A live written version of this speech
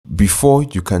before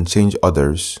you can change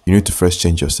others, you need to first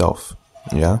change yourself.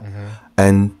 Yeah.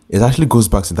 And it actually goes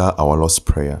back to that our Lord's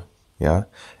Prayer. Yeah.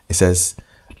 It says,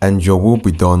 and your will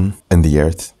be done in the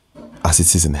earth as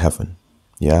it is in heaven.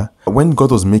 Yeah. When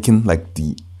God was making like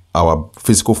our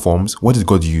physical forms, what did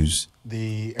God use?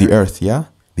 The earth. Yeah.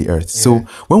 The earth. Yeah. So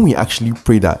when we actually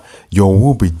pray that your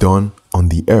will be done on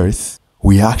the earth,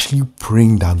 we are actually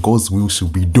praying that God's will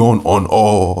should be done on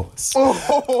us.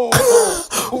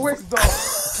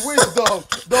 Wisdom.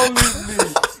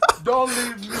 Don't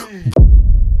leave me.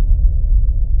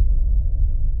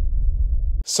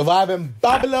 Surviving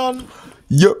Babylon.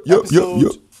 Yo.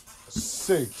 Episode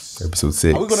 6. Episode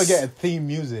 6. Are we gonna get a theme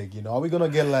music? Are we gonna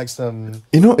get like some?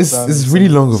 It's really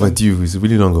long overdue. It's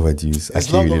really long overdue.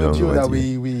 It's long overdue that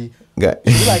we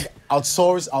like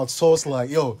outsource like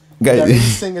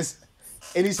guys, singers,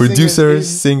 any producers,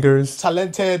 singers,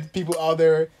 talented people out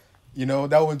there,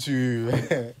 that want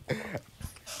to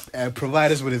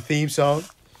provide us with a theme song.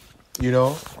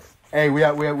 Hey,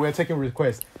 we're taking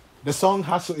requests. The song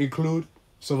has to include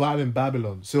Surviving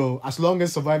Babylon. So as long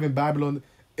as Surviving Babylon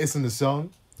is in the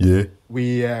song, we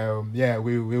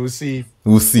will see.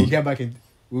 We'll get back in.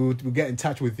 We'll get in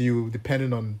touch with you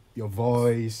depending on your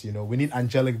voice. We need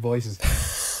angelic voices.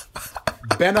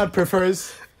 Bernard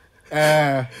prefers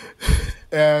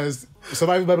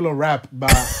Surviving Babylon rap,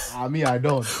 but me I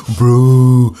don't.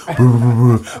 Bro.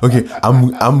 Okay,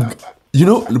 I'm.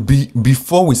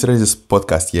 Before we started this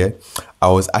podcast, I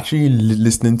was actually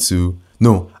listening to.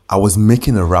 No, I was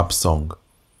making a rap song.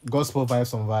 Gospel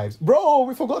vibes on vibes. Bro,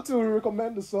 we forgot to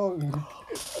recommend the song.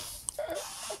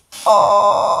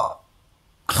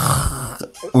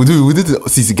 We did it.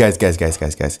 See,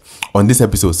 guys. On this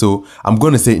episode, so I'm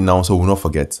going to say it now so we'll not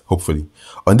forget, hopefully.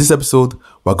 On this episode,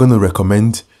 we're going to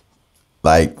recommend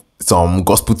like some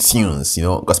gospel tunes,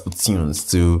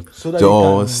 to so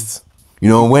just,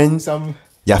 when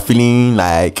you're feeling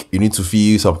like you need to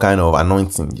feel some kind of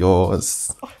anointing,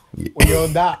 when you're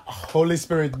on that Holy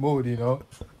Spirit mode, Yeah.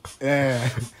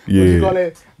 What do you call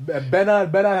it?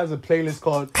 Bernard has a playlist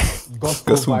called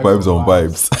Gospel Vibes on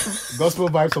Vibes. Gospel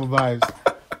Vibes on Vibes.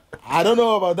 I don't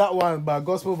know about that one, but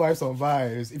Gospel Vibes on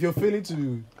Vibes. If you're feeling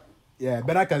to,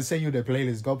 Bernard can send you the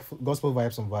playlist, Gospel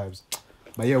Vibes on Vibes.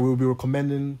 But we'll be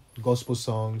recommending gospel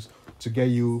songs to get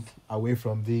you away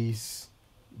from these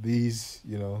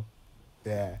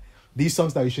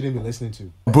songs that you shouldn't be listening to.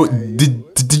 Bro,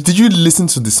 did you listen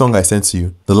to the song I sent to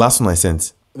you? The last one I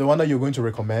sent. The one that you're going to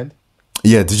recommend?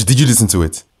 Yeah, did you listen to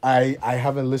it? I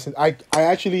haven't listened.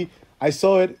 I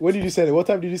saw it. When did you send it? What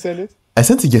time did you send it? I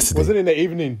sent it yesterday. Was it in the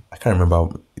evening? I can't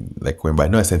remember when, but I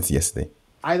know I sent it yesterday.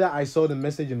 Either I saw the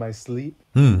message in my sleep,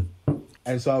 and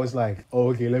so I was like,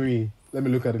 "Oh, okay, let me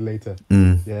look at it later."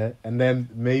 Yeah, and then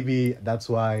maybe that's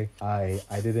why I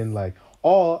didn't like,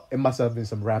 or it must have been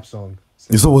some rap song.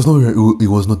 It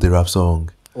was not a rap song.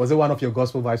 Was it one of your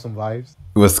gospel vibes on vibes?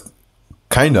 It was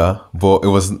kinda, but it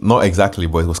was not exactly,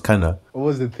 but it was kinda. What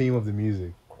was the theme of the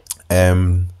music?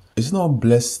 It's not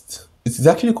blessed. It's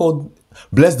actually called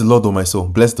 "Bless the Lord, oh my soul."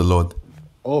 Bless the Lord.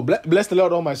 Oh, bless the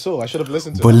Lord, oh my soul. I should have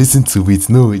listened to it. But listen to it.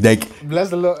 No, like bless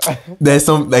the Lord. There's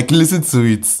some listen to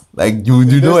it. Like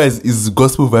you know, it's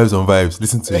gospel vibes on vibes.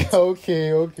 Listen to it. Okay.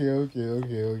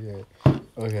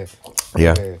 Yeah.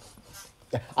 Okay.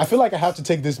 I feel like I have to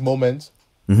take this moment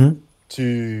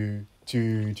to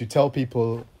tell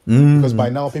people because by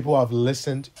now people have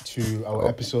listened to our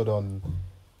episode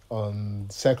on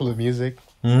secular music,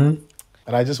 and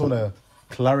I just want to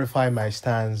clarify my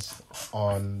stance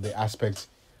on the aspects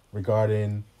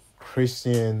regarding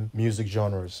Christian music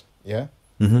genres. Yeah.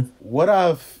 What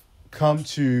I've come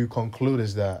to conclude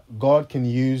is that God can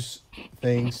use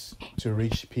things to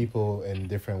reach people in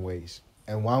different ways.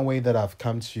 And one way that I've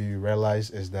come to realize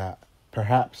is that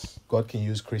perhaps God can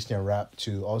use Christian rap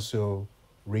to also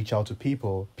reach out to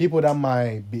people that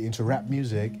might be into rap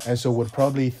music and so would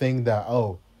probably think that,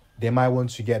 they might want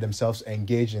to get themselves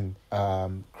engaged in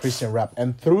Christian rap.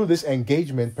 And through this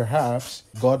engagement, perhaps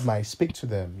God might speak to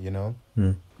them,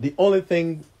 The only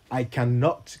thing I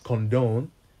cannot condone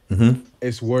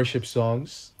is worship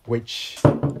songs, which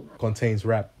contains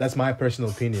rap. That's my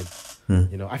personal opinion.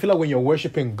 I feel like when you're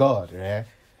worshiping God,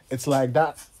 it's like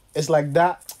that. It's like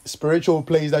that spiritual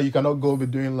place that you cannot go be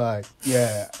doing like,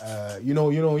 you know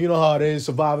how it is,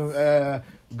 surviving.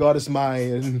 God is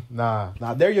mine. Nah.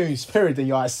 There you're in spirit and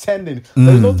you're ascending.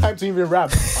 There's no time to even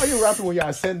rap. How are you rapping when you're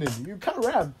ascending? You can't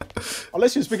rap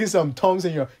unless you're speaking some tongues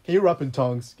and can you rap in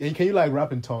tongues? Can you like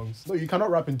rap in tongues? No, you cannot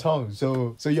rap in tongues.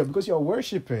 So because you're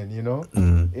worshiping,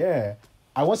 Yeah.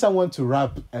 I want someone to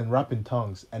rap in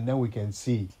tongues and then we can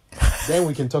see then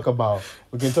we can talk about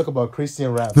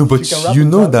Christian rap. No, If but can rap you in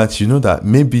know tongues, that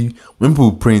maybe when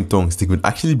people pray in tongues, they could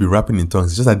actually be rapping in tongues.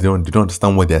 It's just that they don't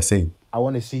understand what they're saying. I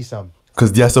want to see some.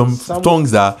 Because there are some Some-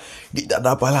 tongues that like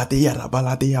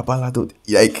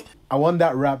I want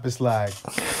that rap. It's like,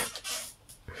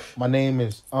 my name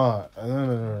is I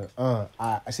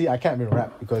see. I can't even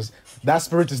rap because that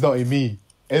spirit is not in me.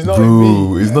 It's not in bro,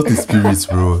 me. it's not the spirit,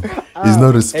 bro. It's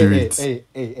not the spirit.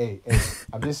 Hey.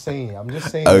 I'm just saying.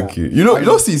 Okay. You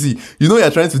know, see, you know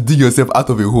you're trying to dig yourself out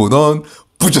of a hole. Don't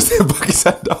put yourself back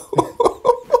inside the hole.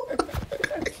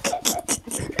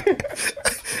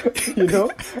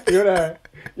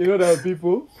 You know that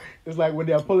people. It's like when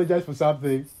they apologize for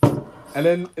something, and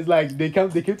then it's like they came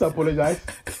to apologize,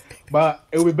 but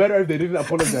it would be better if they didn't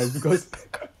apologize because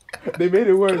they made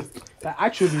it worse. Like,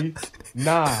 actually,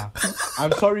 nah.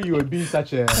 I'm sorry you were being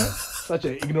such a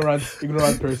ignorant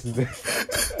person.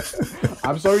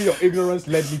 I'm sorry your ignorance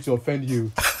led me to offend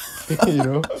you. You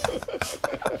know.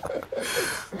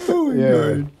 Oh my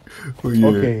God. Oh, yeah.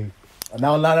 Okay.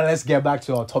 Now let's get back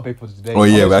to our topic for today. Oh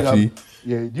yeah, Unless actually.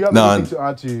 do you have anything to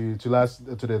add to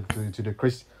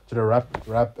the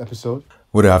rap episode?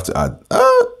 What do I have to add?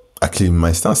 Actually,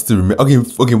 my stance still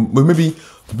remains. Okay, but maybe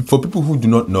for people who do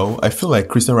not know, I feel like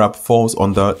Christian rap falls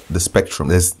under the spectrum.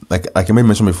 There's like I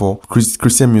mentioned before,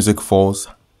 Christian music falls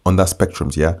under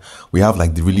spectrums. Yeah, we have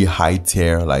like the really high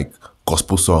tier like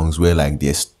gospel songs where like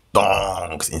there's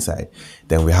stonks inside.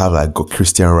 Then we have like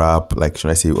Christian rap, like should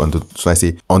I say on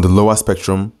the lower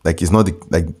spectrum. Like it's not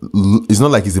it's not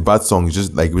like it's a bad song. It's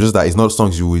just that it's not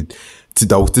songs that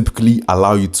would typically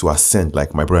allow you to ascend,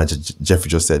 like my brother Jeffrey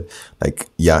just said. Like,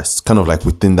 yeah, it's kind of like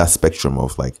within that spectrum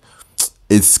of like,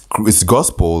 it's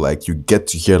gospel, like you get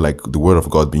to hear like the word of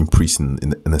God being preached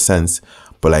in a sense,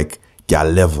 but like there are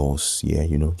levels, yeah,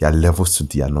 you know, there are levels to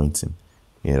the anointing.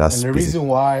 Yeah, that's and the reason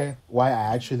why I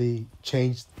actually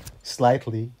changed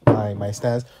slightly my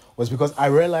stance was because I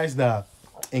realized that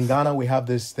in Ghana we have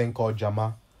this thing called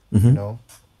Jama, you know,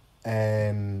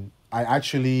 and I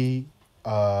actually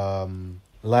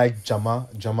like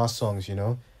Jama songs, you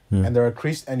know, and there are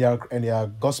there are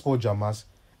gospel Jamas,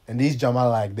 and these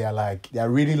Jama they're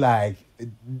really like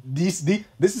this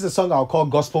is a song I'll call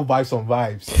gospel vibes on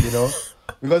vibes, you know,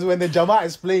 because when the Jama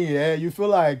is playing, yeah, you feel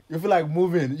like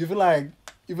moving, you feel like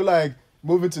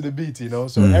moving to the beat, you know.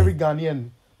 So every Ghanaian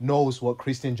knows what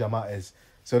Christian Jama is.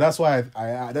 So that's why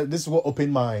I this is what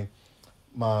opened my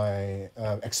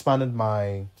expanded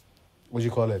my, what do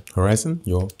you call it? Horizon?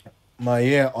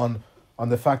 On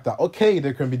the fact that okay,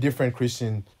 there can be different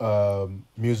Christian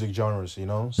music genres, you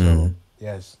know. So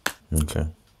yes. Okay.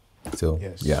 So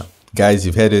Yes. yeah, guys,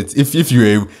 you've heard it. If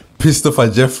you're pissed off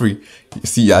at Jeffrey, you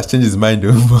see, he has changed his mind.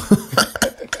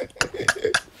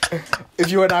 If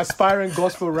you're an aspiring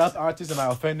gospel rap artist and I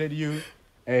offended you,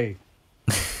 hey,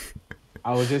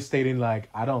 I was just stating like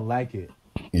I don't like it.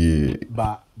 Yeah.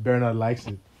 But Bernard likes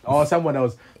it. Or someone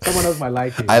else might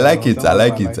like it. I like it. I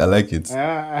like it.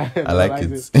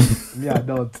 Me,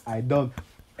 I don't.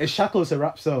 It's Shackles, a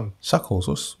rap song.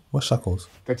 Shackles? What Shackles?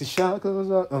 Got the shackles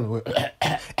on. Oh, wait.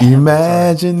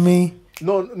 Imagine me.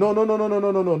 No,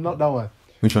 not that one.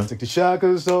 Which one? Take the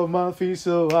shackles off my feet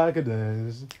so I could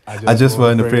dance. I just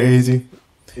want to praise you.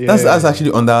 Yeah. That's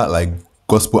actually under like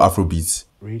gospel Afrobeats.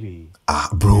 Really?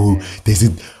 Bro, there's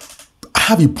a. I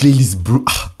have a playlist, bro.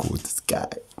 God, this guy.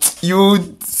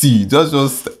 You see,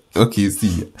 just okay.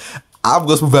 See, I have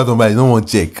gospel vibes on my. No one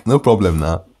check. No problem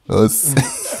now.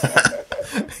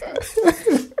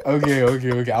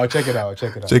 Okay. I'll check it out.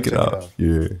 Check it out.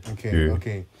 Yeah.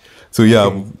 Okay. So yeah,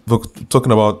 we're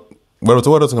talking about what are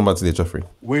we talking about today, Jeffrey?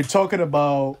 We're talking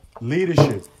about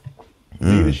leadership.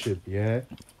 Yeah.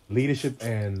 Leadership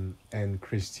and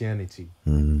Christianity.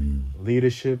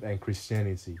 Leadership and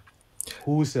Christianity.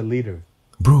 Who's a leader?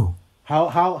 Bro.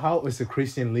 How is a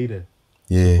Christian leader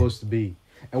supposed to be?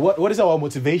 And what is our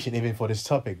motivation even for this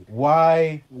topic?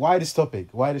 Why this topic?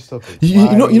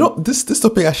 You know, this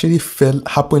topic actually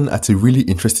happened at a really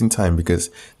interesting time because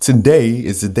today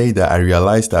is the day that I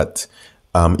realized that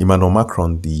Emmanuel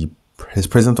Macron, his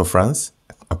president of France,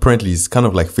 apparently is kind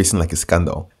of like facing like a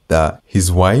scandal that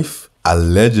his wife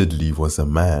allegedly was a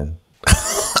man.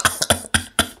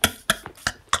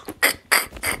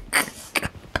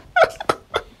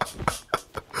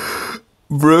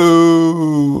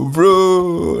 Bro,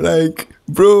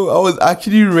 I was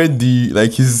actually read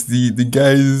the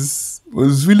guy's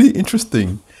was really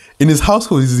interesting. In his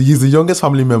household, he's the youngest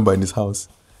family member in his house,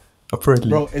 apparently.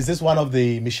 Bro, is this one of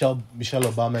the Michelle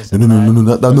Obama's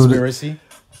no, conspiracy?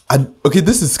 Okay,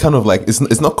 this is kind of like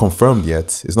it's not confirmed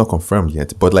yet. It's not confirmed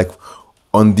yet, but like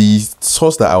on the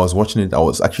source that I was watching it, I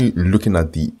was actually looking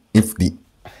at the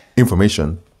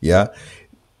information. Yeah,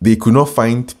 they could not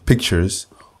find pictures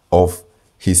of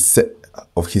his said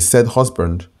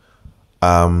husband.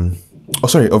 Of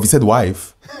his said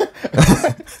wife.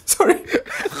 Sorry,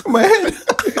 my head.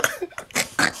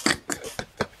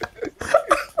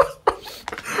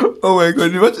 Oh my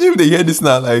god! Imagine if they hear this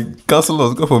now, like cancel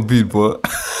us, God forbid, but.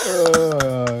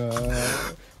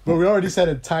 But we already set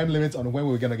a time limit on when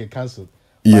we were gonna get cancelled.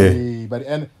 Yeah. By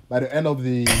the end of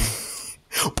the.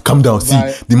 Calm down. See,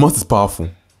 the mouth is powerful.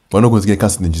 We're not going to get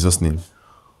cancelled in Jesus' name.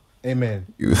 Amen.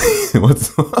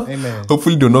 What? Amen.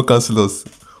 Hopefully, they'll not cancel us.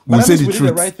 We'll say the truth.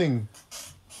 The right thing.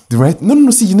 The right?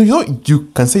 No. See, you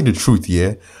can say the truth,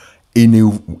 yeah, in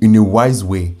a wise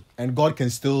way, and God can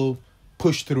still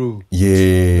push through.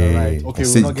 Yeah. Right. Okay,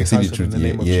 we'll not get cancelled in the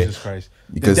name of Jesus Christ.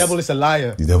 Because the devil is a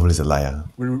liar. The devil is a liar.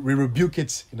 We rebuke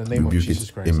it in the name of Jesus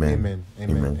Christ. Amen.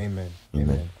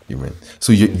 Amen.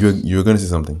 So you're going to say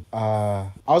something? I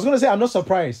was going to say I'm not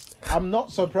surprised. I'm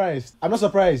not surprised.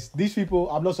 These people,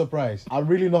 I'm not surprised. I'm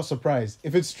really not surprised.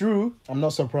 If it's true, I'm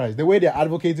not surprised. The way they're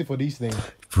advocating for these things,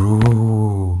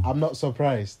 bro, I'm not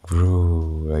surprised,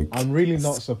 bro. Like, I'm really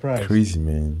not surprised. Crazy,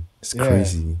 man. It's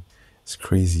crazy. It's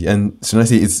crazy. And so I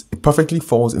say it perfectly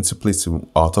falls into place to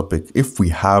our topic. If we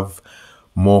have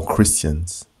more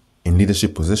Christians in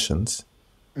leadership positions,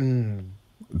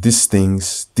 these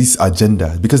things, this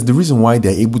agenda, because the reason why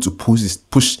they're able to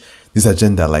push this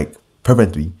agenda like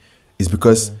fervently is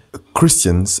because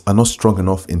Christians are not strong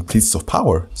enough in places of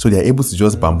power. So they're able to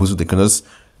just bamboozle. They can just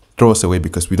throw us away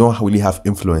because we don't really have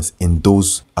influence in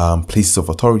those places of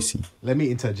authority. Let me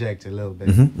interject a little bit.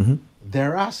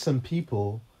 There are some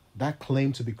people that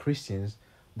claim to be Christians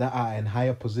that are in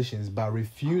higher positions but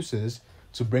refuses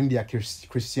to bring their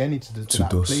Christianity to that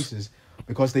places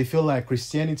because they feel like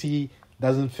Christianity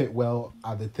doesn't fit well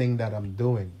at the thing that I'm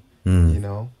doing, you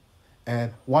know?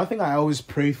 And one thing I always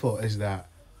pray for is that,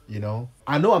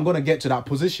 I know I'm going to get to that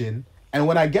position. And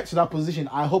when I get to that position,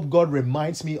 I hope God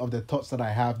reminds me of the thoughts that I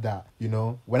have that,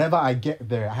 whenever I get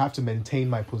there, I have to maintain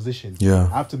my position. Yeah.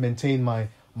 I have to maintain my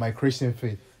Christian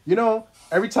faith.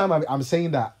 Every time I'm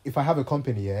saying that, if I have a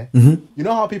company, you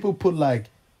know how people put like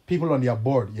people on their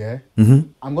board,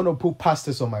 I'm gonna put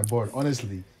pastors on my board.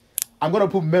 Honestly, I'm gonna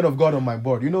put men of God on my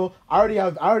board. I already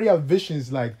have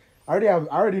visions. Like I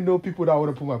already know people that I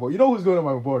want to put my board. You know who's going on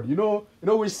my board. You know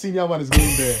which senior man is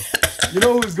going there. You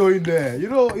know who's going there. You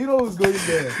know who's going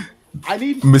there. I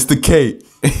need Mr. K.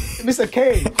 Mr.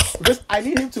 K, because I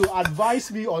need him to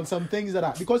advise me on some things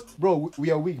because bro, we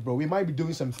are weak, bro. We might be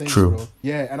doing some things, bro.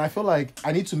 Yeah, and I feel like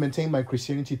I need to maintain my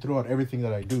Christianity throughout everything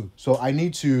that I do. So I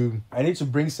need to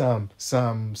bring some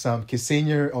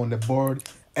Ksenia on the board.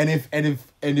 And if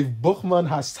Buchman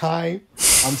has time,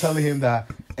 I'm telling him that,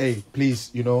 hey,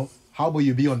 please, how about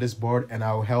you be on this board and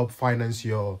I'll help finance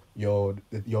your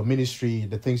ministry,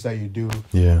 the things that you do.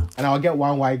 Yeah. And I'll get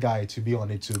one white guy to be on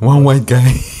it too. One white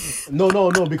guy. No,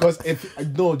 because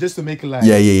just to make it like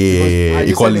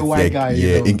equality, white guy.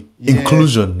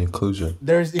 Inclusion.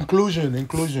 There's inclusion.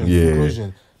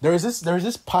 There is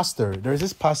this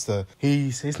pastor.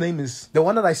 His name is the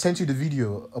one that I sent you the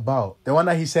video about. The one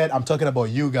that he said, I'm talking about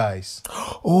you guys.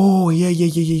 Oh yeah.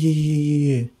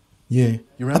 You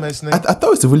remember his name? I thought it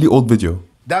was a really old video.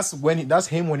 That's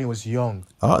him when he was young.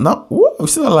 Now what?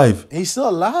 He's still alive. He's still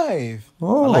alive.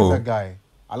 Oh. I like that guy.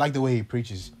 I like the way he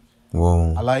preaches.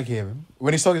 Whoa. I like him.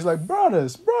 When he's talking, he's like,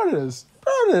 brothers.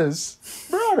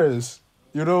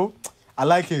 I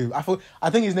like him. I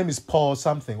think his name is Paul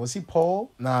something. Was he Paul?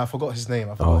 Nah, I forgot his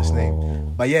name.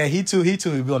 But yeah, he too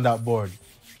will be on that board.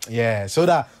 Yeah, so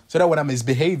that when I'm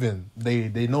misbehaving,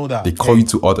 they know that. They call you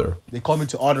to order. They call me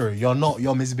to order.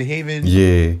 You're misbehaving.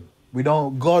 Yeah. We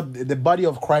don't, the body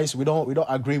of Christ, we don't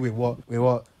agree with what.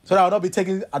 So that I'll not be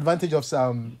taking advantage of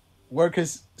some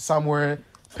workers somewhere,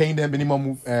 paying them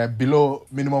below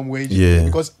minimum wage. Yeah.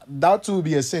 Because that too will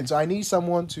be a sin. So I need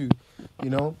someone to,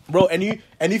 bro, and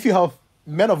if you have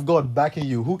men of God backing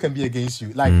you, who can be against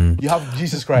you? Like you have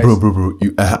Jesus Christ. Bro.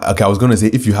 I was gonna say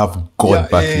if you have God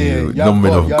backing you, no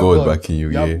men of God backing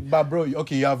you. But bro,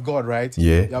 okay, you have God, right?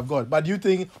 Yeah. You have God. But do you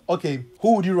think, okay,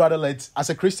 who would you rather let, as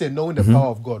a Christian, knowing the power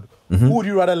of God, who would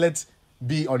you rather let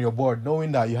be on your board,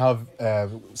 knowing that you have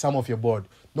some of your board,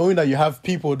 knowing that you have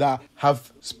people that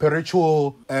have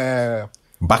spiritual they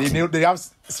have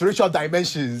spiritual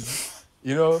dimensions.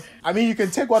 I mean, you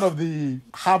can take one of the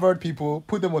Harvard people,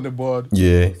 put them on the board,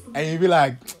 and you'll be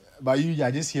like, but you're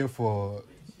just here for,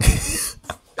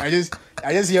 I just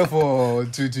here for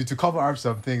to cover up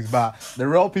some things. But the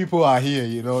real people are here,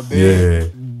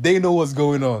 they know what's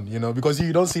going on, because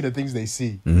you don't see the things they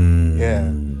see.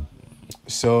 Yeah.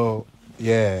 So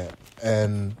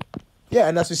and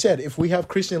as we said, if we have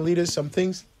Christian leaders, some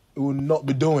things will not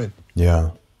be doing. Yeah.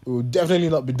 It will definitely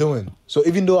not be doing. So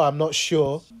even though I'm not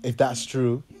sure if that's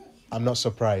true, I'm not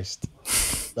surprised.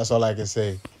 That's all I can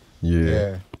say.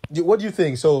 Yeah. What do you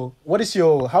think? So what is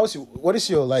your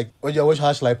like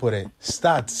how shall I put it?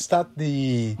 Start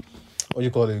the what do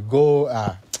you call it? Go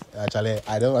actually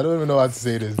I don't even know how to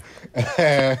say this.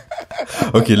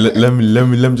 Okay, let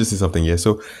me just say something here.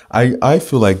 So I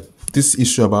feel like this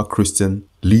issue about Christian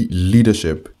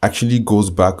leadership actually goes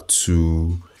back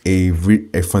to a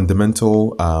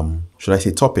fundamental should I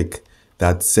say topic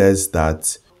that says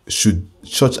that should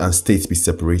church and state be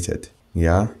separated?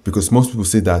 Yeah, because most people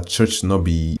say that church should not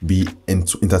be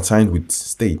intertwined with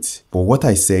state. But what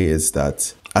I say is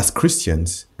that as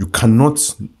Christians, you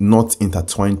cannot not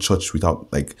intertwine church without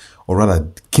or rather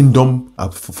kingdom.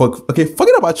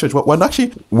 Forget about church.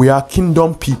 We are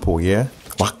kingdom people. Yeah,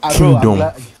 we're kingdom.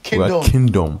 We are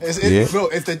kingdom.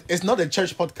 It's not a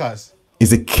church podcast.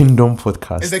 It's a kingdom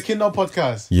podcast. It's a kingdom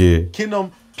podcast. Yeah,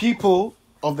 kingdom people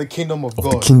of the kingdom of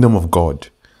God. The kingdom of God.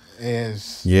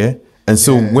 Yes. Yeah. And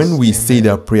so when we say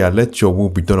that prayer, let your will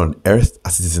be done on earth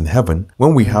as it is in heaven,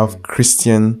 when we have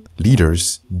Christian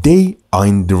leaders, they are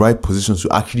in the right position to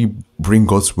actually bring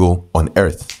God's will on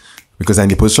earth because they're in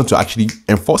the position to actually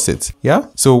enforce it. Yeah.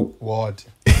 So what?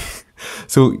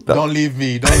 So don't leave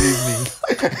me.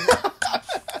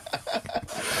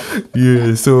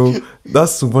 Yeah. So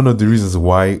that's one of the reasons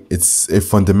why it's a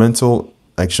fundamental,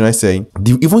 should I say,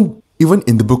 even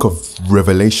in the book of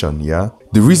Revelation, yeah,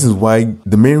 one of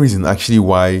the main reasons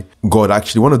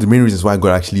why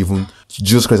God actually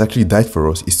Jesus Christ actually died for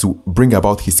us is to bring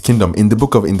about His kingdom. In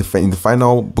the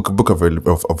final book of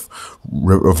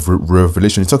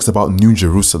Revelation, it talks about New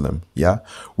Jerusalem, yeah,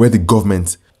 where the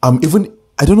government, I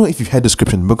don't know if you've heard the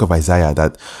scripture in the book of Isaiah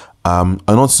that, and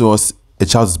also us a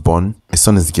child is born, a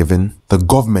son is given, the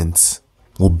government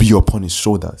will be upon his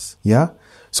shoulders, yeah.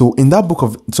 So in that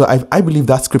I believe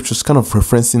that scripture is kind of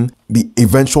referencing the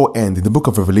eventual end in the book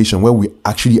of Revelation where we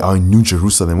actually are in New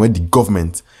Jerusalem, where the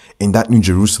government in that New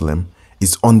Jerusalem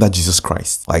is under Jesus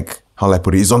Christ. Like, how I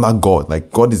put it, is under God.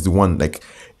 Like, God is the one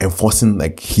enforcing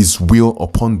His will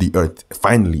upon the earth,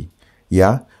 finally.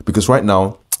 Yeah? Because right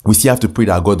now, we still have to pray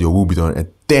that God, your will be done.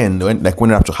 And then, when the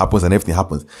rapture happens and everything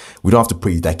happens, we don't have to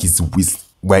pray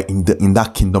we're in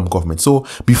that kingdom government. So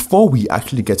before we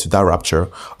actually get to that rapture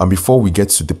and before we get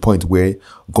to the point where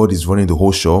God is running the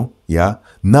whole show, yeah,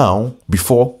 now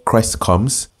before Christ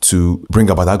comes to bring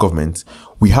about that government,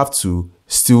 we have to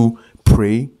still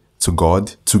pray to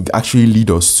God to actually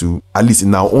lead us to, at least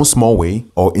in our own small way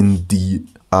or in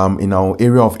our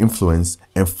area of influence,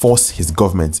 enforce His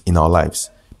government in our lives.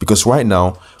 Because right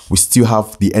now we still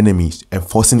have the enemy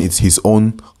enforcing his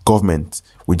own government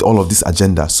with all of this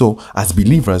agenda. So as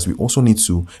believers, we also need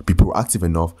to be proactive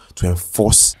enough to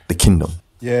enforce the kingdom.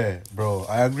 Yeah, bro,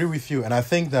 I agree with you. And I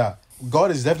think that God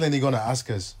is definitely going to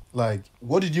ask us,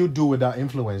 what did you do with that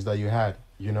influence that you had?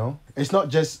 You know, it's not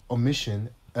just omission.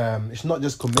 It's not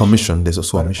just commission. There's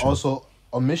also omission. Also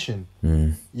omission.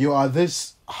 You are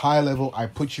this high level. I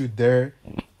put you there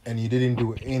and you didn't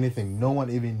do anything. No one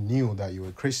even knew that you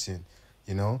were Christian,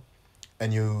 you know?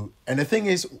 And the thing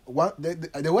is,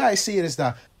 the way I see it is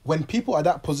that when people at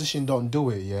that position don't do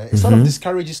it, yeah, it sort of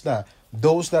discourages that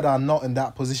those that are not in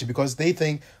that position, because they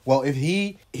think, well, if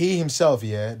he himself,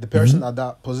 yeah, the person at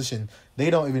that position, they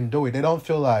don't even do it. They don't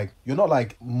feel like, you're not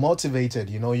motivated,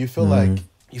 you know, you feel like,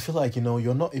 you know,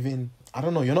 you're not even, I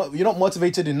don't know, you're not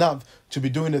motivated enough to be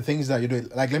doing the things that you're doing.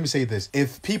 Let me say this.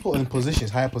 If people in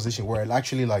positions, higher position, where it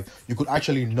actually you could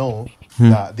actually know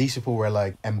that these people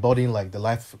were embodying the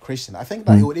life of a Christian, I think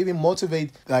that it would even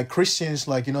motivate Christians,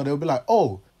 you know, they'll be like,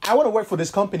 oh, I want to work for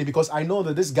this company because I know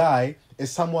that this guy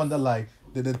is someone that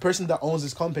the person that owns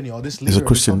this company or this leader of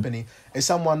this company is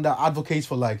someone that advocates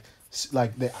for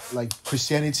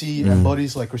Christianity,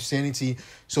 embodies Christianity.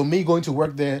 So me going to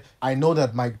work there, I know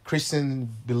that my Christian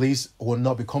beliefs will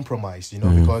not be compromised, you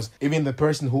know, because even the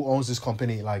person who owns this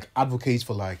company advocates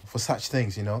for such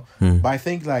things, you know. But I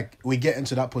think we get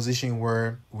into that position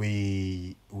where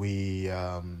we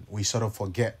sort of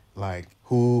forget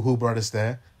who brought us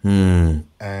there,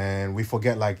 and we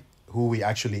forget who we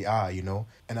actually are, you know,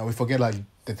 and we forget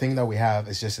the thing that we have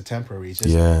is just a temporary. It's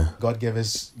just God gave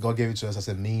it to us as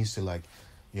a means to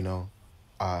you know,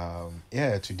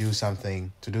 to do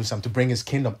something, to bring His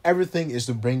kingdom. Everything is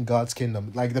to bring God's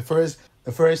kingdom. The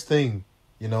first thing,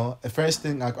 you know, the first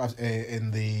thing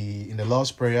in the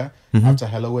Lord's Prayer after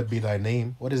hallowed be Thy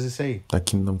name. What does it say? Thy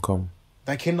kingdom come.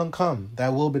 Thy kingdom come. Thy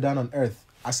will be done on earth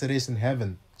as it is in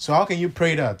heaven. So how can you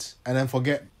pray that and then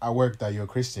forget at work that you're a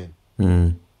Christian?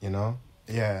 You know,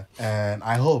 Yeah, and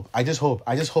I just hope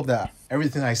that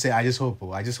everything I say, I just hope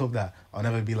that I'll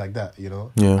never be like that.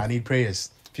 Yeah. I need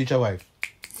prayers. Future wife,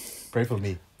 pray for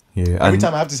me. Yeah. Every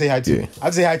time I have to say hi to, yeah. I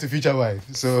have to say hi to future wife.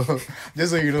 So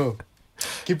just so you know,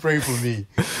 keep praying for me.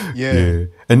 Yeah. Yeah.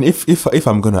 And if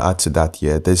I'm gonna add to that,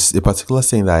 yeah, there's a particular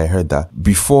saying that I heard that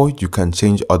before you can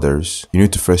change others, you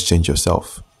need to first change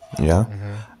yourself. Yeah.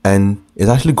 And it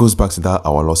actually goes back to that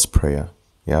our Lord's Prayer.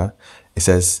 Yeah. It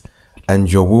says, "And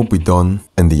your will be done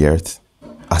in the earth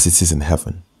as it is in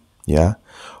heaven." Yeah.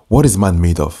 What is man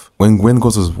made of? When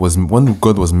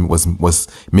God was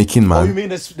making man. Oh, you mean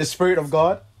the Spirit of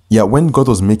God? Yeah, when God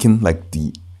was making like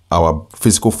our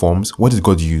physical forms, what did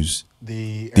God use?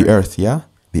 The earth, yeah?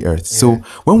 The earth. Yeah. So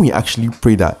when we actually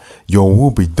pray that your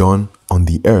will be done on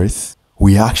the earth,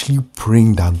 we are actually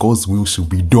praying that God's will should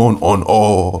be done on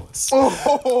us.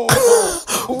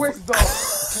 Wisdom.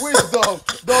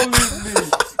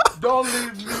 Don't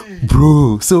leave me.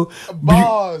 Bro, so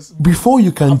before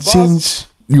you can change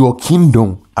your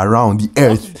kingdom around the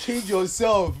earth, you change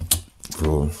yourself.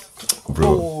 Bro,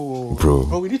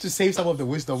 we need to save some of the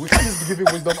wisdom. We can't just be giving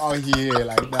wisdom out here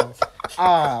like that.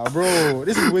 Bro,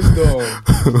 this is wisdom.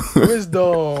 This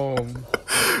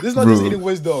is not just any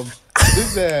wisdom.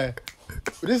 This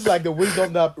is like the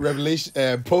wisdom that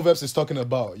Revelation, Proverbs is talking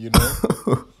about.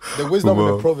 The wisdom in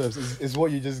the Proverbs is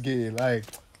what you just get. Like,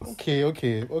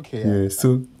 okay. Yeah.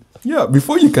 So. Yeah,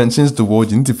 before you can change the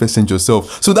world, you need to first change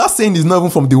yourself. So that saying is not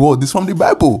even from the world, it's from the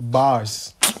Bible.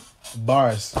 Bars.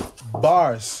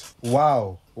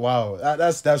 Wow.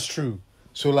 That's true.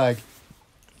 So like,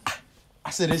 I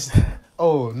said this.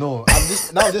 Oh no, I'm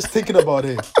just thinking about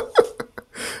it.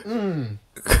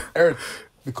 Earth,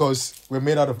 because we're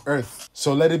made out of earth.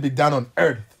 So let it be done on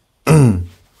earth.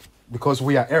 Because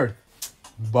we are earth.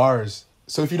 Bars.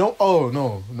 So if you don't,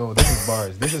 this is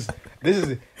bars. This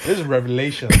is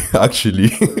revelation. Actually,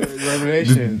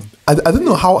 revelation. I don't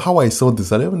know how I saw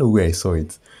this. I don't even know where I saw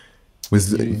it. With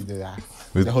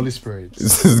the Holy Spirit.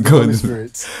 It's good. Holy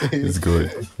Spirit. It's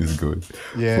good.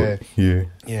 Yeah. But, yeah.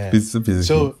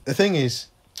 So the thing is,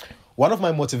 one of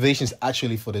my motivations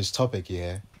actually for this topic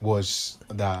was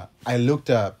that I looked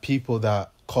at people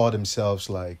that call themselves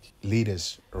like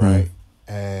leaders, right?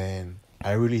 And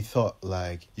I really thought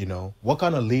like, what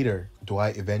kind of leader do I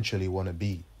eventually want to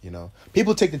be?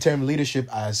 People take the term leadership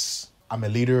as I'm a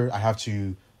leader. I have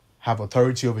to have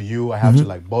authority over you. I have to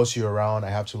like boss you around.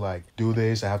 I have to like do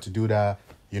this. I have to do that.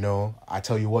 I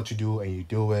tell you what to do and you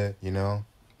do it,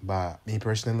 But me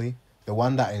personally, the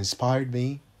one that inspired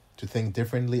me to think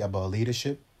differently about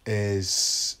leadership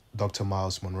is Dr.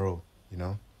 Miles Monroe,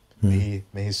 May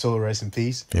his soul rest in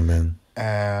peace. Amen.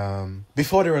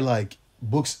 Before there were like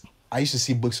books, I used to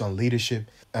see books on leadership,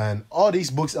 and all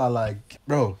these books are like,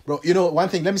 bro, one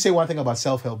thing, let me say one thing about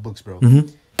self-help books, bro.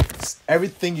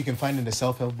 Everything you can find in the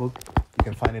self-help book, you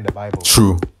can find in the Bible.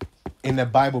 True. In the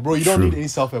Bible, bro, you don't need any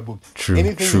self-help book. True.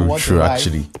 Anything you want to life,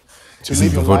 actually. To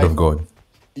live your the word life, of God.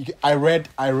 I read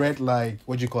like,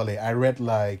 what do you call it? I read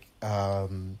like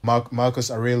Marcus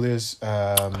Aurelius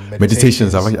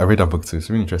Meditations. I read that book too. It's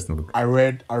a really interesting book. I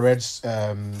read this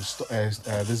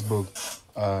book.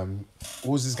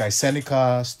 Who's this guy?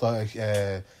 Stoicism.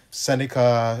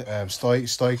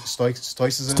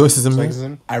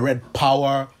 I read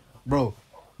Power, bro.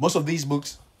 Most of these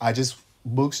books are just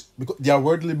books because they are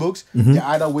worldly books. They're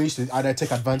either ways to either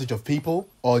take advantage of people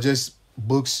or just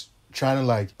books trying to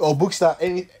like, or books that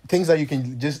things that you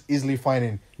can just easily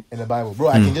find in the Bible, bro.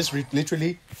 I can just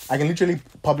literally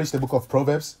publish the book of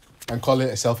Proverbs and call it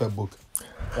a self-help book.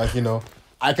 Like,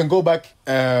 I can go back.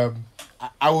 I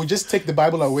will just take the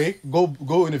Bible away,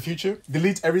 go in the future,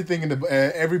 delete everything in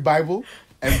the every Bible,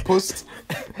 and post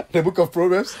the book of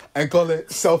Proverbs and call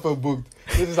it self-help book.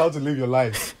 This is how to live your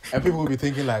life, and people will be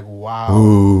thinking like, "Wow,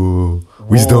 ooh,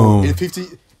 wisdom." In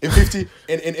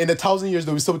 1,000 years,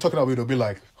 they'll be still talking about it. They'll be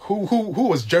like, "Who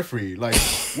was Jeffrey? Like,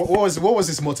 what was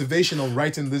his motivation of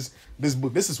writing this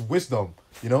book? This is wisdom,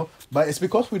 But it's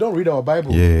because we don't read our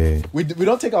Bible. Yeah, we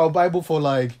don't take our Bible for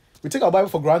like. We take our Bible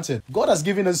for granted. God has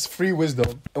given us free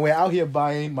wisdom, and we're out here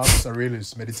buying Marcus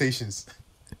Aurelius Meditations.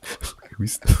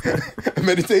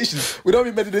 Meditations. We don't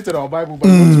even meditate on our Bible, but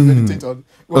we want to meditate on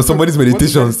somebody's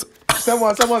meditations.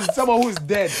 Someone who's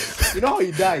dead. You know how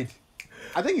he died?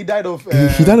 I think he died of.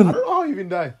 He died. I don't know how he even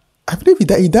died. I believe he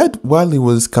died. He died while he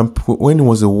was when he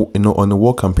was on a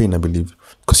war campaign. I believe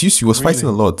because he was fighting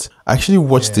a lot. I actually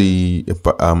watched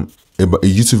a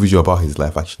YouTube video about his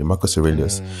life, actually. Marcus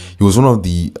Aurelius. He was one of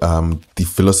the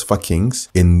philosopher kings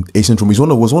in ancient Rome. He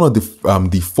was one of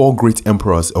the 4 great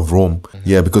emperors of Rome.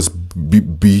 Yeah, because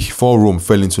before Rome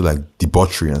fell into like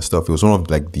debauchery and stuff, he was one of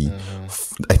like the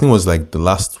I think it was like the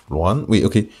last one. Wait,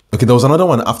 okay, there was another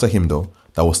one after him though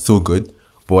that was still good,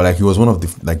 but like he was one of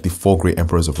the 4 great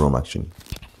emperors of Rome, actually.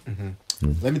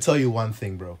 Let me tell you one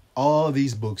thing, bro. All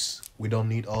these books, we don't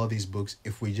need all these books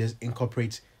if we just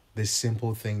incorporate this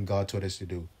simple thing God told us to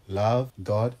do. Love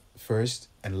God first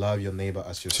and love your neighbor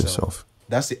as yourself.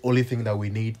 That's the only thing that we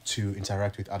need to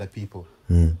interact with other people.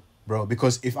 Bro,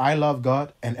 because if I love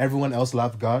God and everyone else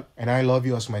love God and I love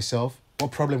you as myself,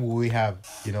 what problem will we have?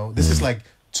 You know, this is like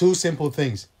 2 simple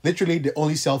things. Literally the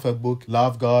only self-help book,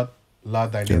 love God,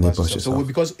 love thy neighbor as yourself. So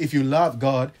because if you love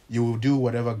God, you will do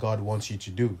whatever God wants you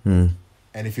to do.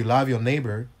 And if you love your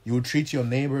neighbor, you will treat your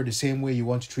neighbor the same way you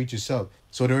want to treat yourself.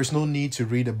 So there is no need to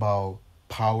read about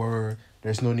power.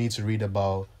 There's no need to read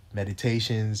about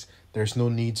meditations. There's no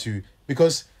need to...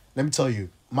 Because, let me tell you,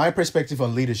 my perspective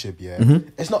on leadership,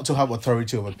 it's not to have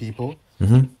authority over people.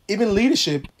 Even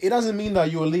leadership, it doesn't mean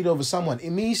that you're a leader over someone.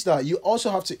 It means that you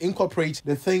also have to incorporate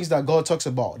the things that God talks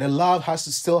about. The love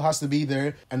still has to be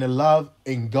there, and the love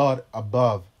in God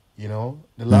above. You know,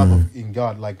 the love in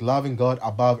God, like loving God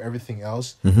above everything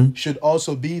else, should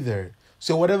also be there.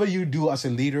 So whatever you do as a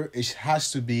leader, it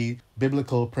has to be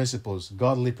biblical principles,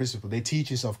 godly principles, the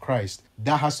teachings of Christ.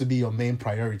 That has to be your main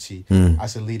priority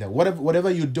as a leader. Whatever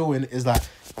you're doing is like,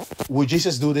 would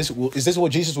Jesus do this? Is this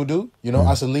what Jesus would do? You know,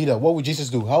 as a leader, what would Jesus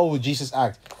do? How would Jesus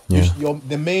act?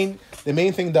 The main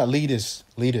thing that leaders,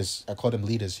 I call them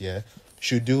leaders,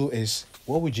 should do is,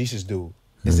 what would Jesus do?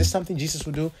 Is this something Jesus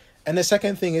would do? And the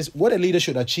second thing is, what a leader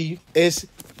should achieve is,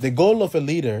 the goal of a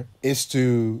leader is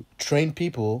to train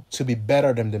people to be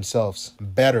better than themselves.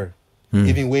 Better.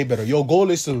 Even way better. Your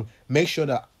goal is to make sure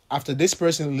that after this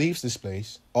person leaves this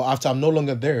place, or after I'm no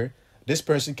longer there, this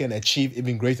person can achieve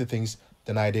even greater things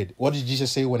than I did. What did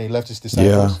Jesus say when he left his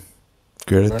disciples?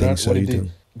 Greater things shall you do.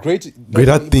 Greater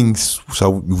things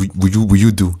will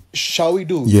you do? Shall we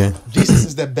do? Yeah. Jesus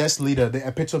is the best leader, the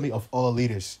epitome of all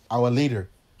leaders. Our leader.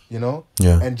 You know?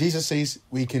 Yeah. And Jesus says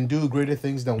we can do greater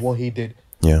things than what he did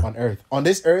on earth. On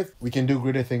this earth, we can do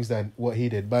greater things than what he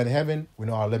did. But in heaven, we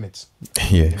know our limits.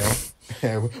 Yeah. You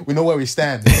know? We know where we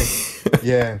stand.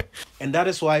 Yeah. And that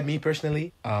is why, me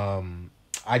personally,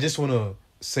 I just want to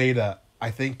say that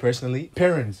I think personally,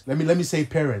 parents, let me say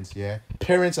parents,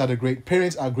 Parents are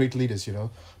great leaders, you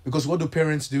know? Because what do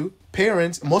parents do?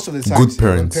 Parents, most of the time,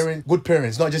 good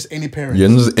parents, not just any parents. Yeah,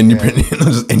 not just any parents.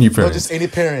 Not just any parents. Not just any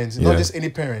parents. Not just any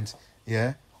parents.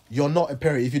 Yeah. You're not a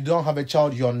parent. If you don't have a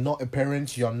child, you're not a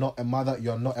parent. You're not a mother.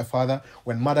 You're not a father.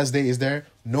 When Mother's Day is there,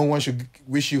 no one should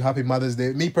wish you Happy Mother's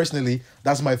Day. Me personally,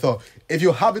 that's my thought. If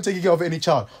you haven't taken care of any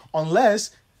child,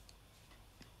 unless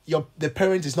the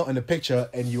parent is not in the picture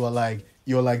and you're like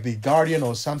the guardian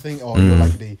or something, or you're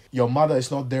like your mother is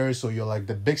not there, so you're like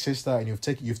the big sister and you've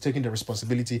taken the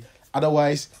responsibility.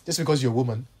 Otherwise, just because you're a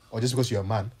woman or just because you're a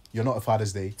man, you're not a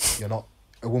Father's Day. You're not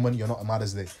a woman. You're not a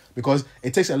Mother's Day, because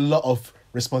it takes a lot of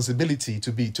responsibility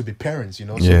to be parents. You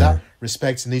know, so that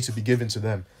respect needs to be given to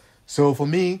them. So for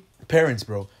me, parents,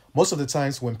 bro, most of the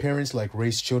times when parents like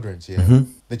raise children,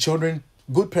 the children,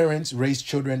 good parents raise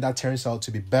children that turns out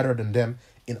to be better than them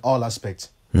in all aspects.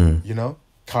 You know.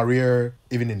 Career,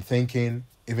 even in thinking,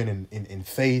 even in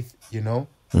faith, you know,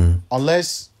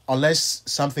 unless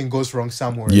something goes wrong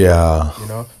somewhere, you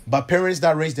know. But parents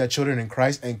that raise their children in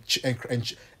Christ and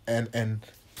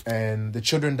the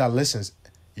children that listens,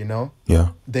 you know,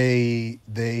 they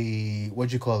what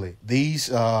do you call it? These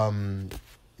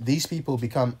people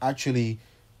become actually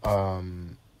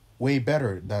way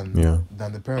better than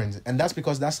the parents, and that's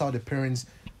because that's how the parents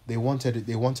they wanted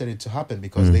it to happen,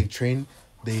 because they trained.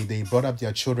 They brought up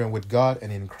their children with God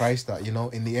and in Christ, that, you know,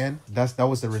 in the end, that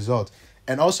was the result.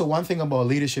 And also, one thing about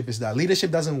leadership is that leadership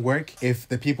doesn't work if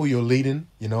the people you're leading,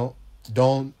 you know,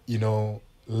 don't, you know,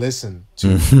 listen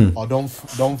to or don't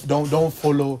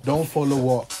follow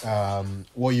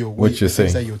what you're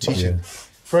saying that you're teaching.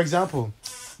 For example,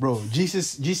 bro,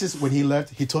 Jesus when he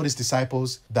left, he told his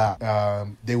disciples that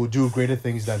they would do greater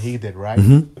things than he did, right?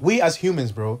 We as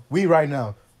humans, bro, we right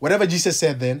now, whatever Jesus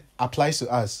said then applies to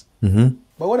us.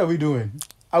 But what are we doing?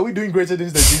 Are we doing greater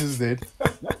things than Jesus did?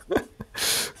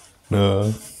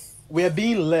 No. We are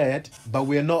being led, but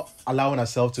we are not allowing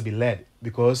ourselves to be led,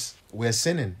 because we're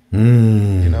sinning.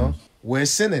 You know, we're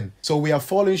sinning. So we are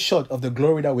falling short of the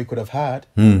glory that we could have had,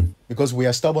 because we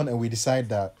are stubborn and we decide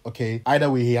that, okay,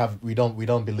 either we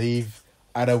don't believe,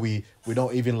 either we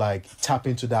don't even like tap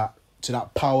into that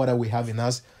that power that we have in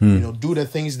us. You know, do the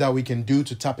things that we can do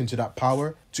to tap into that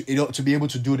power to, you know, to be able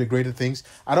to do the greater things.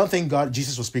 I don't think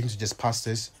Jesus was speaking to just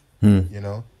pastors. You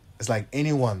know, it's like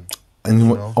anyone. And you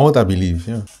know, all that believe,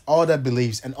 all that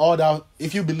believes, and all that,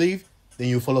 if you believe, then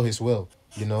you follow his will,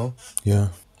 you know? Yeah.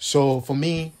 So for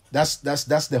me, that's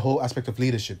the whole aspect of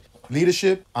leadership.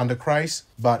 Leadership under Christ,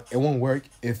 but it won't work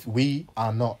if we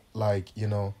are not, like, you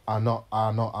know, are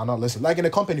not listening. Like in a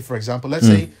company, for example, let's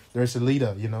say there's a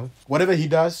leader, you know, whatever he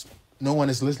does, no one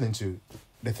is listening to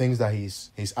the things that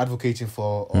he's advocating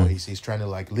for, or he's trying to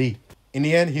like lead. In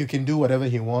the end, he can do whatever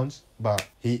he wants, but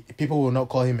people will not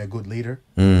call him a good leader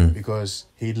because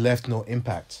he left no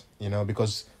impact, you know,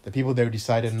 because the people there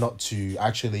decided not to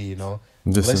actually, you know,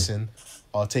 listen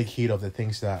or take heed of the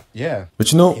things that,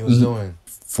 but you know, he was doing.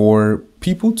 For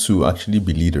people to actually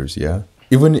be leaders,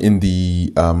 even in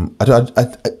the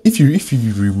if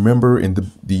you remember in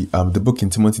the book in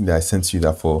Timothy that I sent you,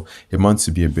 that for a man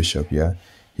to be a bishop,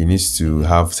 he needs to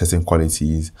have certain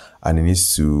qualities, and he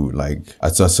needs to, like,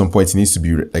 at some point he needs to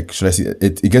be, like, should I say,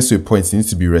 it gets to a point he needs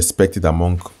to be respected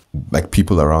among, like,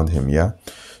 people around him.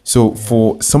 So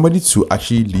for somebody to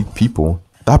actually lead people,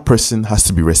 that person has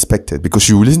to be respected, because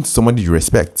you will listen to somebody you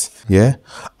respect.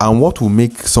 And what will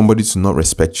make somebody to not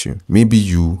respect you? Maybe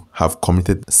you have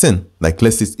committed sin. Like,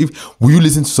 let's say, will you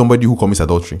listen to somebody who commits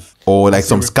adultery, or like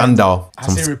some scandal? I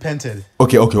say repented.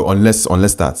 Okay, unless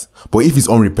that. But if it's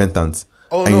unrepentant,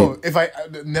 if I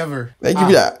never, like,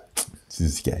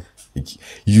 this guy,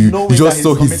 you just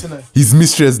saw his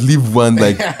mistress leave one,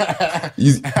 like,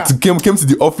 came to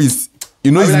the office.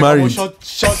 You know, he's married.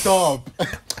 Shut up.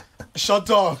 Shut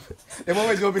up. The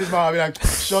moment you open his mouth, I'll be like,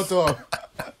 shut up.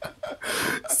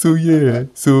 So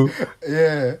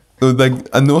like,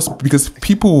 and also because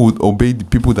people would obey the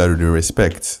people that they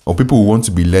respect, or people who want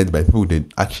to be led by people they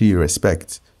actually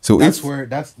respect. So that's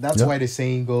why the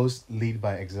saying goes, lead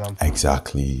by example.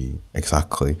 Exactly.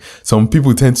 Some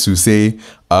people tend to say,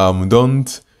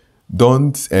 don't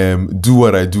do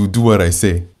what I do what I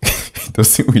say. It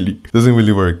doesn't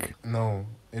really work. No,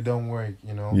 it don't work,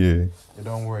 you know. It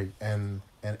don't work. And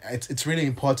it's really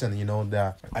important, you know,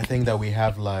 that I think that we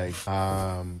have, like,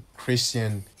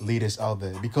 Christian leaders out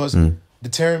there, because the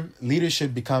term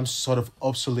leadership becomes sort of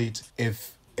obsolete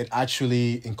if it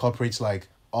actually incorporates, like,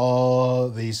 all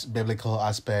these biblical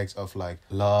aspects of, like,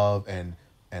 love and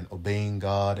obeying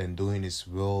God and doing his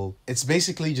will. It's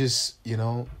basically just, you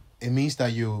know, it means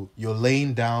that you're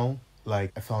laying down,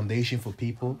 like, a foundation for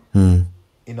people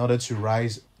in order to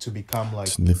rise to become, like,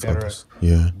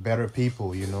 better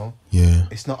people, you know.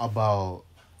 It's not about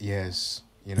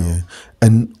you know.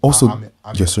 And also,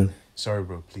 yes, sir. Sorry,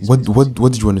 bro. Please.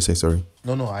 What did you want to say? Sorry.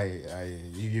 No.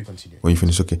 You continue. When you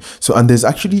finish, okay. So, and there's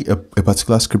actually a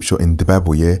particular scripture in the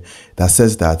Bible, that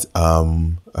says that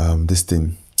this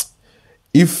thing,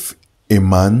 if a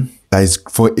man that is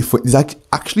it's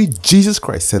actually Jesus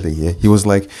Christ said it. He was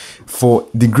like, for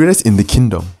the greatest in the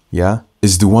kingdom,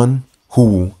 is the one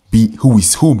who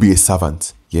will be a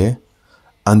servant,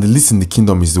 and the least in the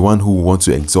kingdom is the one who wants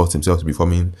to exalt himself to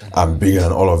becoming, I'm bigger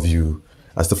than all of you,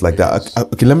 and stuff like that.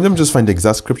 Okay, let me just find the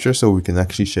exact scripture so we can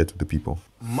actually share it with the people.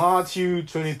 Matthew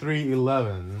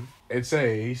 23:11, it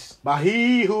says, but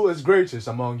he who is greatest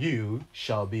among you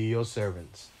shall be your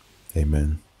servant.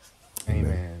 Amen.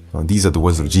 And these are the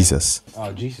words of Jesus.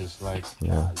 Jesus, like,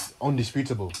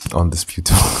 undisputable.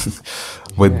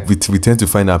 But we tend to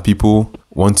find that people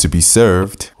want to be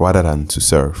served rather than to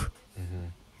serve.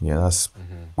 That's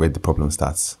where the problem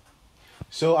starts.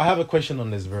 So I have a question on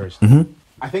this verse.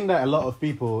 I think that a lot of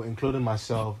people, including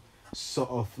myself, sort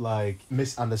of, like,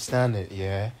 misunderstand it.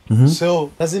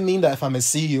 So does it mean that if I'm a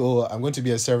CEO, I'm going to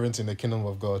be a servant in the kingdom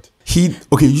of God? You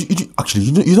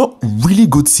know, really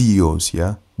good CEOs,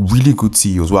 really good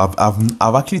CEOs. Well,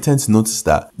 I've actually tend to notice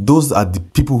that those are the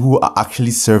people who are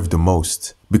actually served the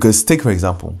most. Because take, for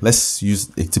example, let's use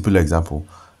a typical example.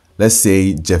 Let's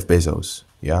say Jeff Bezos.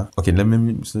 Okay, let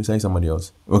me say somebody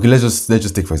else. Okay, let's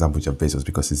just take, for example, Jeff Bezos,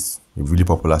 because he's a really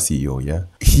popular CEO.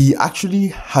 He actually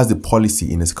has a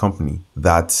policy in his company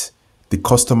that the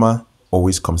customer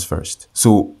always comes first.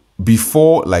 So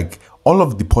before, like, all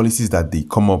of the policies that they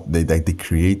come up, they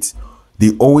create,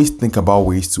 they always think about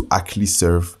ways to actually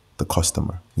serve the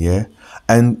customer.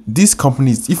 And these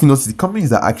companies, if you notice, the companies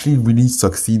that actually really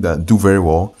succeed and do very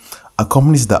well are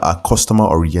companies that are customer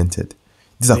oriented.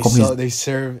 These are companies. They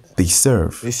serve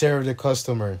the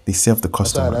customer. They serve the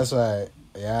customer. That's why.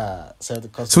 Serve the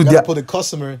customer. So they put the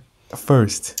customer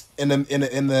first. In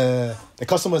the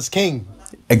customer's king.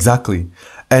 Exactly,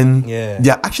 and they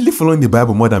are actually following the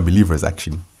Bible more than believers.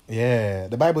 Actually,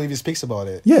 the Bible even speaks about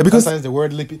it. Because sometimes the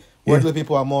worldly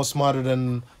people are more smarter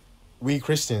than we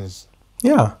Christians.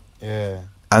 Yeah. Yeah.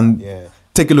 And Yeah.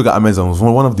 take a look at Amazon. It's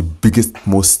one of the biggest,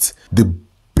 one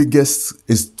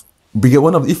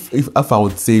of, if I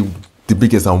would say the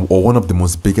biggest or one of the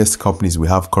most biggest companies we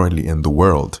have currently in the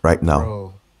world right now.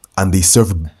 Bro. And they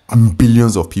serve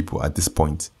billions of people at this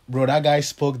point. Bro, that guy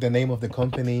spoke the name of the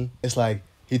company. It's like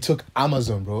he took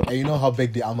Amazon, bro. And you know how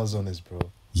big the Amazon is, bro.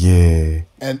 Yeah.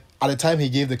 And at the time he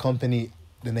gave the company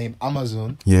the name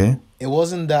Amazon, Yeah. it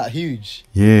wasn't that huge.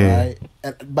 Yeah. Right?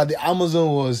 But the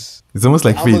Amazon was... It's almost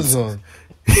like fate. Amazon.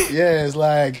 Yeah, it's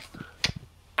like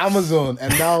Amazon.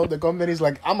 And now the company's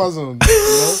like Amazon, you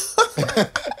know?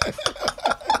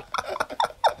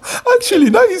 Actually,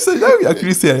 now you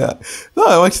actually say that. No,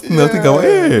 I'm actually not thinking about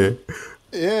Yeah,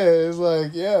 it's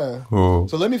like, yeah. Oh.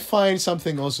 So let me find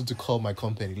something also to call my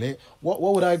company.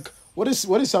 What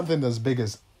is something that's big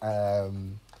as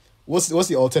what's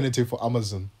the alternative for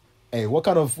Amazon? Hey, what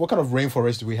kind of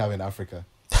rainforest do we have in Africa?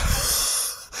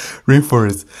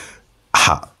 Rainforest.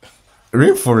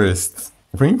 Rainforest.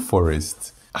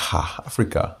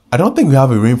 Africa. I don't think we have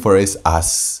a rainforest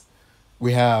as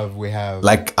We have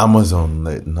like Amazon.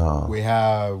 Like, no. we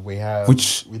have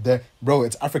Which bro,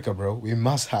 it's Africa, bro. We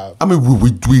must have. I mean,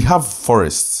 we have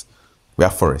forests. We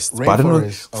have forests, but I don't know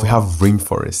if we have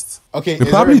rainforests. Okay, we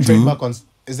probably do.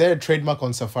 Is there a trademark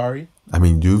on Safari? I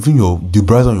mean, you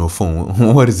browse on your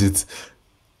phone. What is it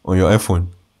on your iPhone?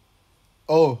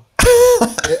 Oh,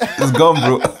 It's gone,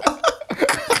 bro.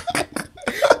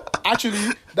 actually,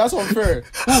 that's unfair.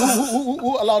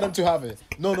 Who allowed them to have it?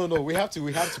 No. We have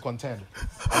to contend.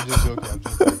 I'm just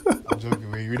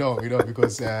joking. We don't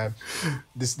because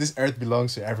this earth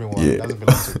belongs to everyone. Yeah. It doesn't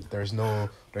belong to.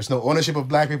 There's no ownership of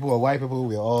black people or white people.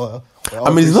 We're all I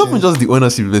mean, it's not even Christians. just the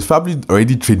ownership. They've probably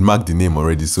already trademarked the name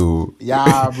already. So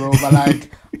Yeah, bro. But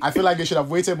like, I feel like they should have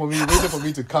waited for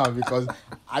me to come because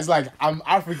I was like, I'm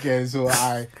African, so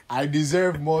I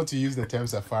deserve more to use the term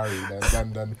safari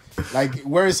than like,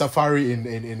 where is safari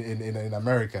in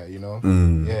America? You know?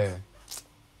 Yeah.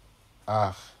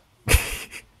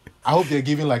 I hope they're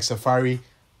giving like safari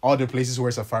all the places where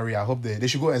safari. I hope they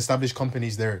should go establish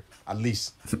companies there at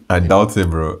least. I doubt it,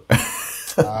 bro.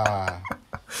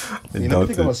 Let me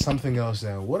think about something else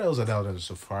then. What else are there than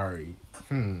safari?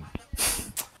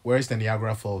 Where's the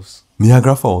Niagara Falls?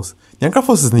 Niagara Falls. Niagara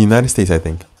Falls is in the United States, I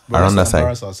think. Bro, around that let's side.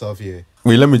 embarrass ourselves here.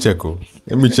 Wait, let me check. Before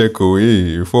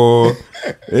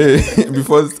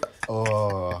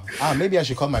Maybe I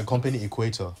should call my company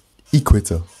Equator.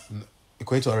 Equator.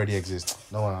 Equator already exists.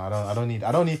 No, I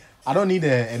don't need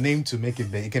a name to make it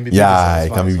big. It can be big. Yeah,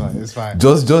 It's it can fine, be. It's fine.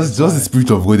 Just the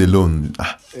spirit of God alone.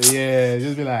 Yeah,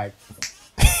 just be like,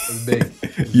 it's big.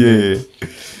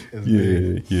 It's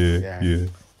big. Yeah.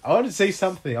 I wanted to say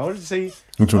something. I wanted to say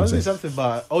something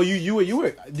about. Oh, you were.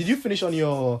 Did you finish on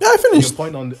your? Yeah, I finished. Your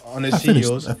point on the I finished.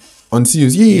 CEOs. On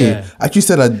CEOs, yeah. Yeah. I actually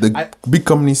said that the big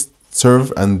companies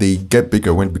serve and they get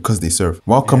bigger because they serve.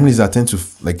 While companies that tend to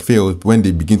like fail when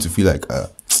they begin to feel like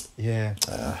Yeah.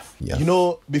 yeah. You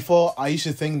know, before I used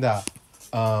to think that.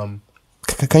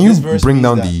 Can you this verse bring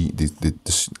down means the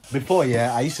Before,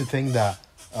 I used to think that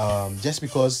just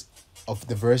because of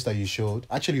the verse that you showed,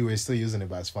 actually we're still using it,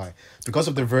 but it's fine. Because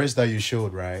of the verse that you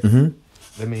showed, right?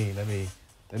 Let me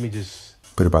just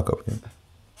put it back up?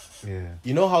 yeah.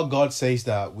 You know how God says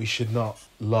that we should not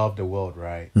love the world,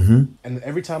 right? And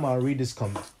every time I read this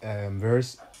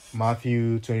verse,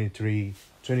 Matthew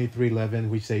 23:11,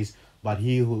 which says, "But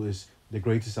he who is the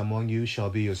greatest among you shall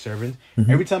be your servant."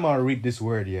 Every time I read this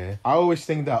word, I always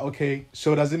think that, okay,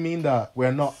 so does it mean that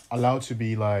we're not allowed to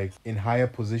be like in higher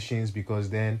positions, because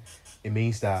then it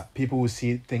means that people will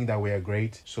think that we are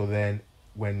great. So then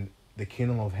when the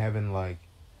kingdom of heaven like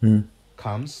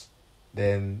comes,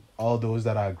 then all those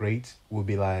that are great will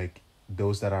be like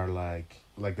those that are like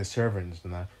the servants,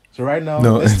 you know? So right now,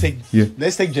 let's take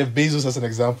Jeff Bezos as an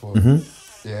example.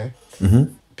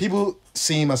 People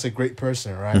see him as a great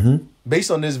person, right?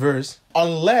 Based on this verse,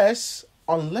 unless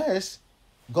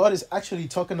God is actually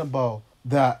talking about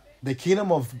that the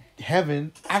kingdom of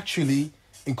heaven actually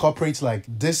incorporates like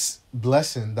this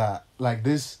blessing, that like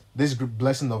this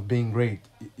blessing of being great.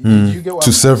 You get what to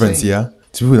I'm servants, saying?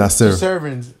 to people that serve. To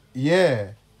servants,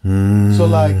 So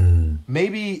like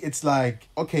maybe it's like,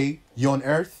 okay, you're on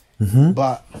earth,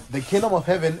 but the kingdom of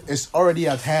heaven is already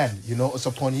at hand. You know, it's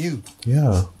upon you.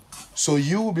 Yeah. So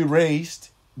you will be raised.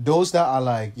 Those that are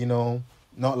like, you know,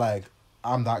 not like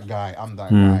I'm that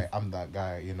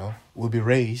guy, you know, will be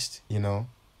raised, you know.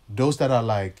 Those that are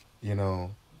like, you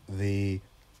know,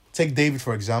 take David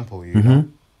for example, you know.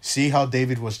 See how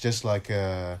David was just like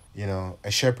a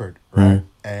shepherd, right?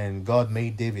 And God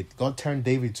turned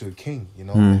David to a king, you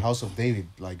know, the house of David,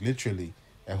 like literally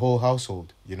a whole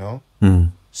household, you know.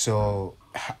 So,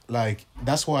 like,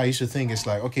 that's why I used to think it's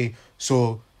like, okay,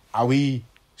 so are we,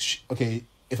 okay,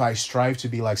 if I strive to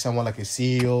be like someone like a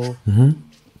CEO,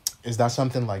 is that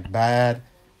something like bad?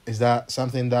 Is that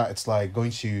something that it's like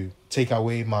going to take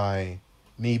away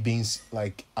me being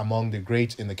like among the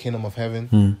great in the kingdom of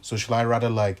heaven? So should I rather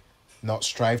like not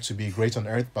strive to be great on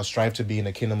earth, but strive to be in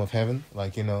the kingdom of heaven?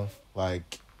 Like,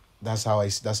 like that's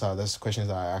the questions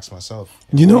that I ask myself.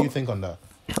 What do you think on that?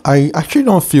 I actually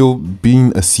don't feel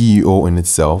being a CEO in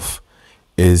itself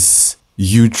is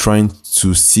you trying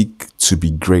to seek to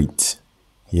be great.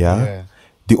 Yeah.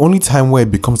 The only time where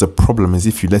it becomes a problem is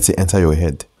if you let it enter your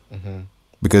head.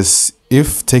 Because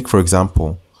take for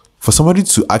example, for somebody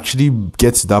to actually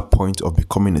get to that point of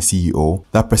becoming a CEO,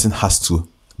 that person has to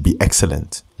be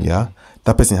excellent. Yeah.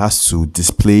 That person has to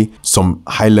display some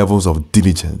high levels of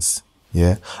diligence.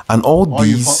 Yeah, and all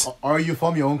these. Or you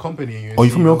form your own company. Or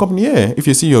you form your own company, yeah. If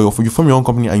you see you form your own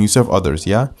company and you serve others,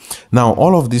 yeah. Now,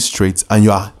 all of these traits, and you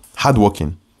are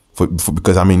hardworking,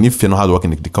 because I mean, if you're not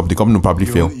hardworking, the company will probably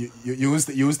fail. You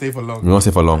will stay for long. You won't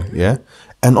stay for long, yeah.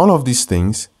 And all of these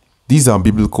things, these are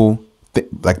biblical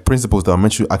like principles that are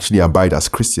meant to actually abide as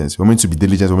Christians. We're meant to be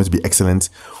diligent. We're meant to be excellent.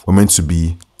 We're meant to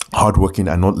be hardworking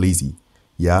and not lazy,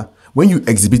 yeah. When you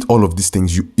exhibit all of these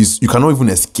things, you cannot even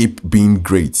escape being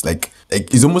great. Like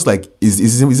it's almost like it's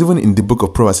even in the book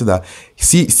of Proverbs said that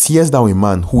seest thou a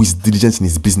man who is diligent in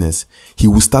his business, he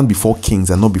will stand before kings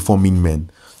and not before mean men.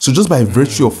 So just by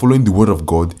virtue of following the word of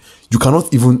God, you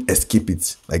cannot even escape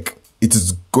it. Like it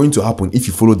is going to happen if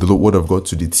you follow the word of God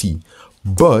to the T.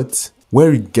 But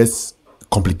where it gets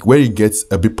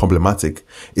a bit problematic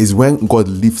is when God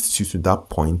lifts you to that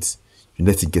point. You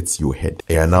let it get to your head.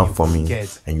 They are now forming, and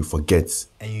you forget.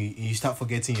 And you start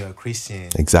forgetting you're a Christian.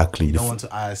 Exactly. You don't want to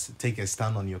take a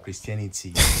stand on your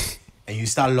Christianity. And you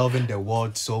start loving the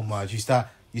world so much. You start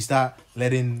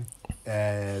taking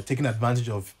advantage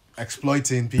of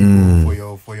exploiting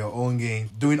people for your own gain,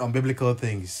 doing unbiblical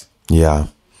things. Yeah.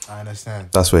 I understand.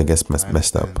 That's where it gets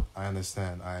messed up. I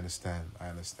understand.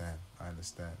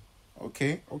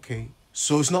 Okay.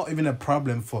 So it's not even a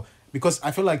problem because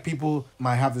I feel like people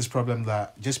might have this problem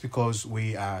that just because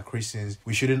we are Christians,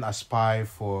 we shouldn't aspire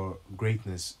for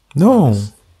greatness. No.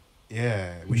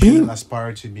 Yeah, we shouldn't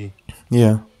aspire to be.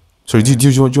 Yeah. Sorry, do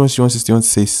you want to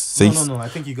say? No. I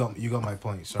think you got my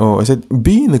point. Sorry. Oh, I said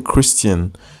being a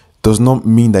Christian does not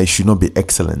mean that you should not be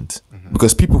excellent,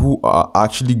 because people who are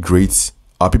actually great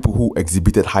are people who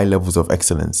exhibited high levels of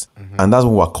excellence. And that's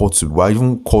what we're called to. We're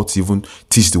even called to even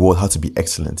teach the world how to be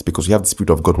excellent, because we have the Spirit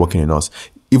of God working in us.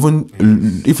 Even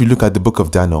if you look at the book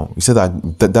of Daniel, he said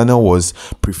that Daniel was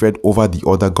preferred over the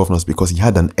other governors because he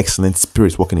had an excellent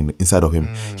spirit working inside of him.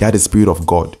 He had the Spirit of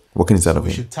God working inside of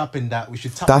him. We should tap in that. We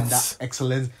should tap in that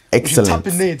excellence. Excellent. We should tap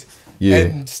in it. Yeah.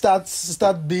 And start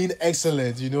being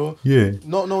excellent, Yeah.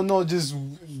 No, just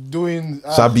doing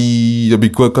shabby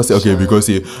because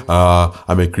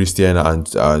I'm a Christian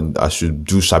and I should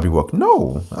do shabby work.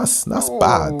 No, that's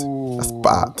bad. That's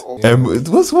bad.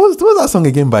 What's that song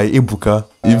again by Ebuka?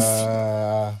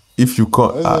 If you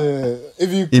call a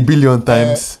billion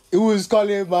times. It was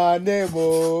calling my name.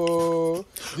 Oh.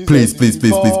 Please.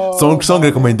 Song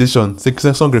recommendation.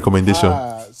 Song recommendation.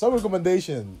 Some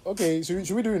recommendation. Okay,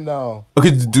 should we do it now?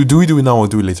 Okay, do we do it now or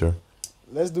do it later?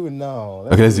 Let's do it now.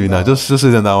 Let's do it now. Just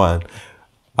say that one.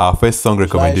 Our first song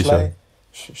recommendation.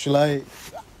 Should I?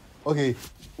 Okay,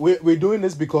 we're doing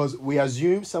this because we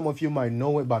assume some of you might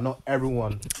know it, but not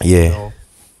everyone. Yeah.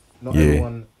 Not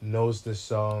everyone knows the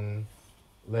song.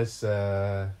 Let's.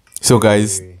 So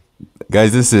guys,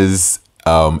 this is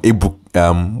a book.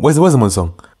 What's the one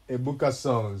song? Ebuka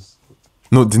songs.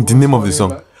 No, the name of the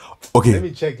song. Okay. Let me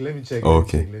check.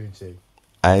 Okay. Let me check.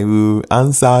 I will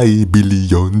answer a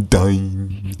billion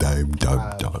time.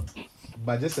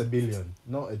 But just a billion,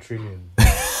 not a trillion.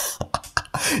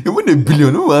 Even a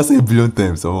billion, who will answer a billion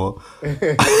times? Or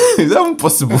is that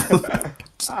impossible?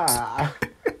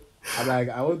 I'm like,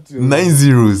 I want to 9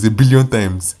 zeros a billion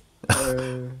times.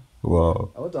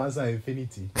 Wow. I want to answer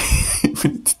infinity.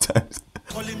 Infinity times.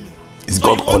 Calling me. It's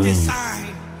God calling you.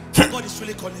 God is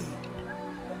really calling you.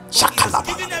 He's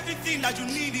giving everything that you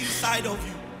need inside of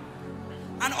you.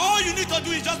 And all you need to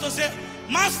do is just to say,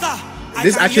 Master,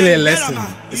 this is actually a lesson.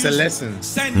 It's a lesson.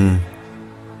 Send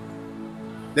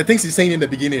The things he's saying in the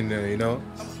beginning, Lift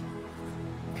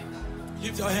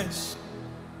your hands.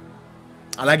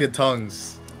 I like the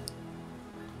tongues.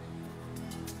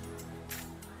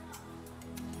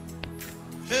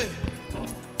 Hey,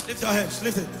 lift your hands.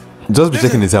 Lift it. Just be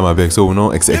checking the time, I beg, so we'll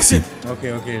not exceed.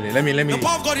 Okay. Let me. The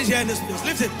power of God is here in this place.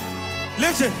 Lift it.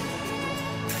 Lift it.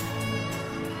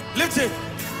 Lift it.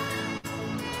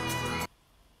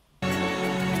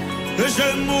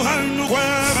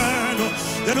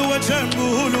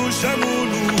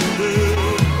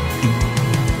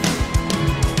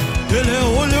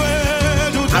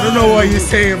 I don't know what you're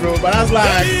saying, bro, but that's like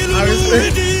I was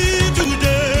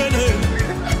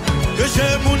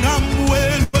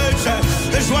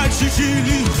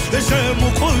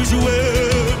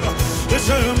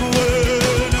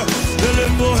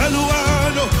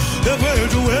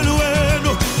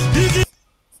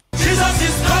Jesus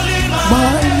is calling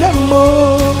My Lambo.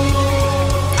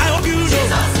 I hope you know.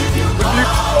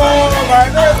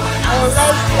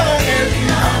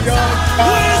 Who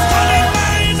is calling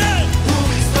my name?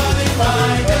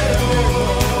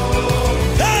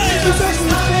 Hey!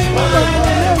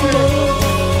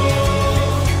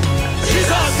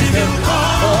 Jesus, if you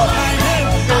call my name,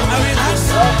 I will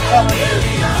answer. Can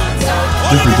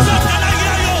I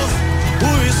hear you?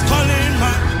 Who is calling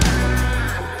my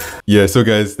Yeah, so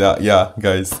guys,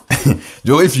 guys.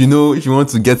 Joe, if you want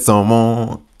to get some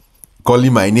more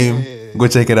calling my name, go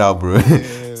check it out, bro.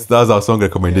 So that's our song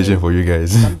recommendation for you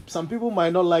guys. some people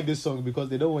might not like this song because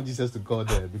they don't want Jesus to call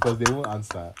them because they won't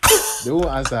answer. They won't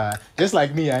answer. Just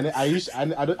like me, I didn't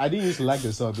used to like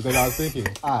the song because I was thinking,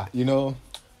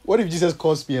 what if Jesus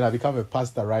calls me and I become a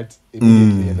pastor right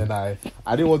immediately, and then I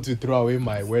didn't want to throw away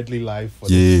my worldly life for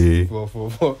this.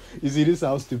 For you see, this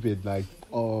sounds stupid. Like,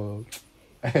 oh,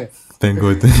 Thank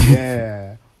God.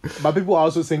 yeah. But people are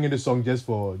also singing the song just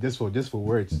for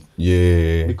words.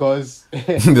 Yeah. Because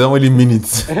they don't really mean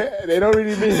it. they don't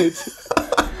really mean it.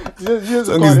 just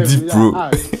Song is deep,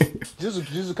 bro.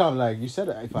 Just come like you said.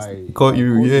 If I Call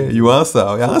you, you answer.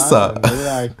 and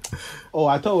they're like, oh,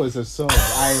 I thought it was a song.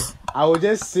 I was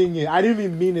just singing. I didn't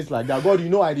even mean it like that. God,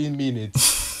 I didn't mean it.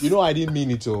 I didn't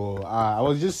mean it. So I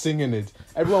was just singing it.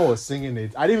 Everyone was singing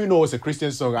it. I didn't even know it was a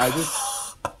Christian song. I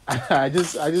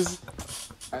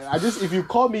just, if you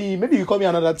call me, maybe you call me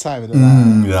another time.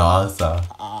 I'll answer.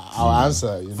 I'll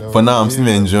answer. For now, I'm still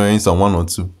enjoying some one or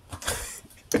two.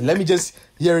 Let me just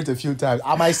hear it a few times.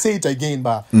 I might say it again,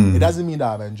 but it doesn't mean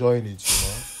that I'm enjoying it.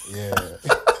 Yeah.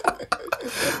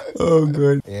 Oh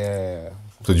god. Yeah.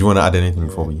 So do you want to add anything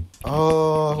for me?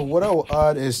 What I will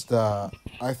add is that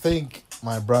I think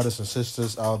my brothers and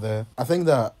sisters out there, I think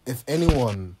that if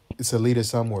anyone is a leader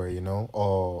somewhere,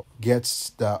 or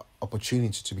gets that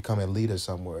opportunity to become a leader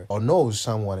somewhere, or knows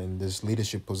someone in this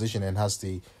leadership position and has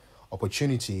the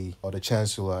opportunity or the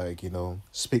chance to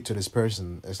speak to this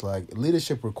person, it's like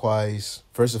leadership requires,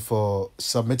 first of all,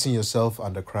 submitting yourself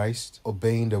under Christ,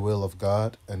 obeying the will of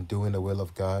God and doing the will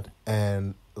of God,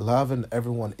 and loving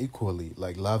everyone equally,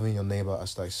 like loving your neighbor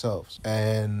as thyself.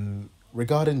 And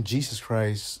regarding Jesus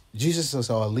Christ, Jesus is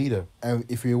our leader. And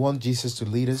if we want Jesus to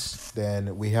lead us,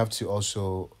 then we have to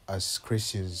also, as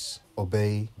Christians,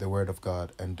 obey the word of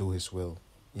God and do his will.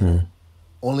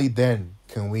 Only then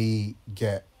can we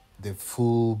get the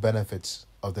full benefits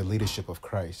of the leadership of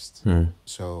Christ.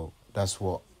 So that's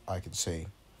what I can say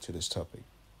to this topic.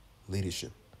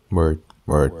 Leadership. Word.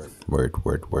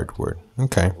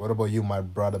 Okay. What about you, my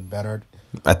brother Bernard?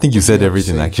 I think you said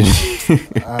everything, actually.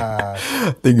 I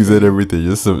think you said everything.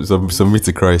 Just submit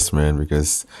to Christ, man,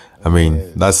 because,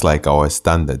 that's like our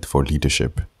standard for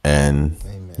leadership. And,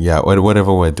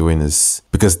 whatever we're doing is,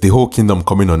 because the whole kingdom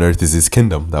coming on earth is his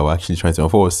kingdom that we're actually trying to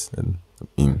enforce. And,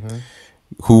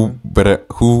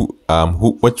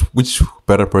 which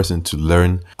better person to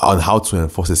learn on how to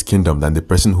enforce his kingdom than the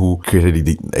person who created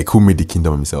who made the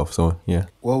kingdom himself? So, yeah.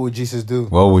 What would Jesus do?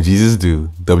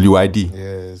 WID.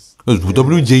 Yes.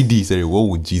 WJD, sorry, what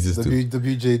would Jesus do?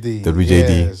 WJD.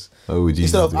 Yes. What would Jesus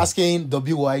Instead of do? asking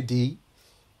WYD,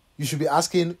 you should be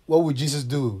asking, what would Jesus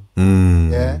do?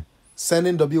 Yeah?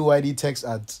 Sending WYD text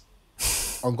at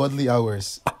ungodly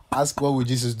hours. Ask, what would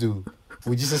Jesus do?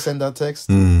 Would Jesus send that text?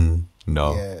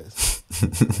 No. Yes.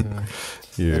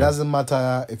 Yeah. It doesn't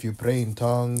matter if you pray in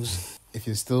tongues, if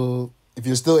you're still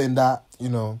in that,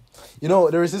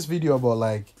 there is this video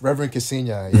about Reverend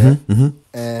Ksenia,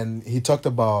 and he talked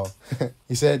about,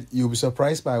 he said, you'll be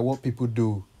surprised by what people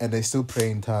do and they still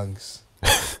pray in tongues.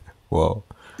 Wow.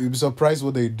 You'll be surprised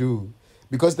what they do.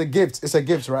 Because it's a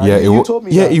gift, right? Yeah, you told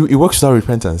me that. it works without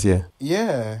repentance, yeah.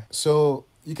 Yeah. So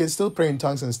you can still pray in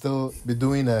tongues and still be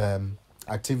doing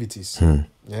activities.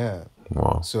 Yeah.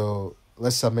 Wow. So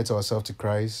let's submit ourselves to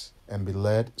Christ and be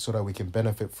led so that we can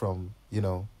benefit from,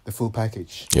 the full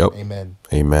package. Yep. Amen.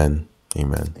 Amen.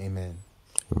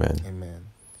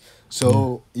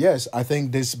 So, yes, I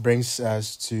think this brings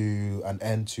us to an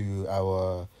end to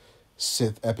our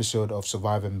 6th episode of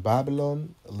Surviving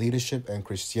Babylon, Leadership and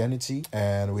Christianity.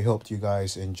 And we hope you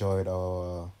guys enjoyed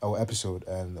our episode.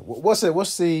 And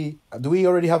do we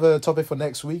already have a topic for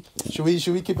next week? Should we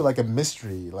keep it like a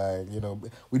mystery? Like,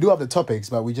 we do have the topics,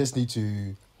 but we just need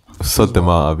to sort them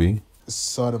out, Abby.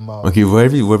 Sort them out. Okay,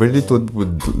 we already told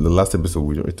with the last episode,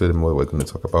 we told them what we're going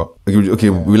to talk about. Okay,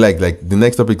 yeah. We like the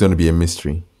next topic is going to be a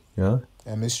mystery. Yeah?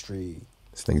 A mystery.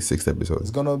 It's like 6th episode. It's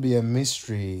going to be a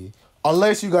mystery.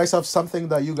 Unless you guys have something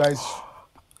that you guys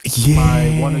yeah.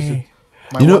 might want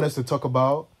us to talk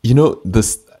about.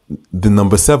 The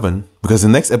number 7, because the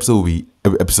next episode will be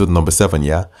episode number 7,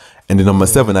 yeah? And the number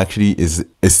 7 actually is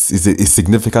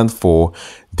significant for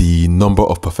the number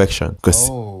of perfection.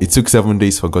 Because it took 7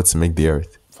 days for God to make the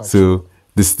earth. So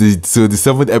the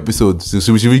 7th episode,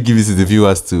 so should we give it to the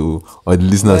viewers or the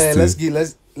listeners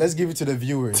let's give it to the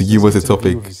viewers. To give us a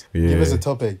topic. Yeah. Give us a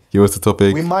topic. Give us a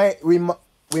topic.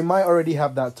 We might already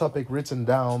have that topic written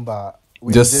down, but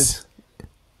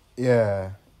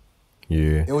yeah.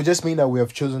 It would just mean that we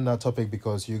have chosen that topic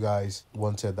because you guys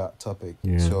wanted that topic.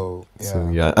 Yeah. So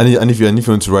yeah. And if you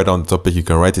want to write down the topic, you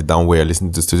can write it down where you're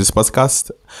listening to this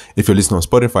podcast. If you're listening on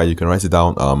Spotify, you can write it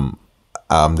down.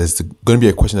 There's going to be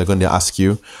a question they're going to ask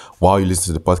you while you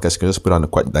listen to the podcast. You can just put on the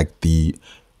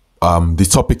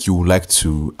topic you would like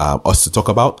to us to talk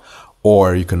about.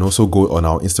 Or you can also go on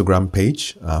our Instagram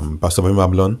page, Surviving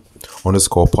Babylon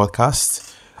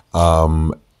 _podcast,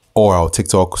 or our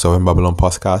TikTok, Surviving Babylon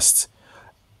podcast,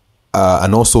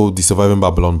 and also the Surviving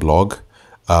Babylon blog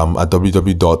at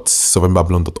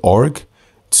www.survivingbabylon.org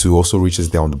to also reach us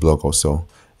there on the blog also.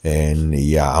 And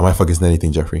yeah, am I forgetting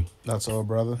anything, Jeffrey? That's all,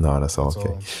 brother. No, that's all.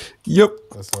 Okay. Yep.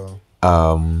 That's all.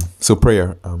 So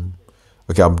prayer.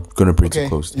 Okay, I'm gonna pray to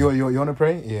close. You want to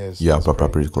pray? Yes. Yeah, I'll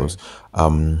pray to close.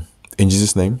 In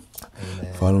Jesus' name,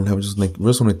 amen. Father in heaven, we just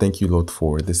want to thank you, Lord,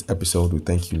 for this episode. We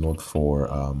thank you, Lord, for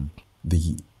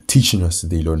the teaching us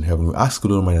today, Lord in heaven. We ask,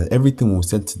 Lord Almighty, that everything we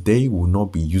said today will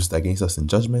not be used against us in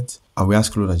judgment. And we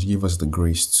ask, Lord, that you give us the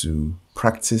grace to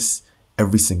practice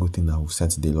every single thing that we've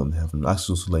said today, Lord in heaven. We ask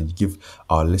also that you give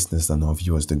our listeners and our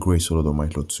viewers the grace, Lord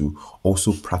Almighty, Lord, to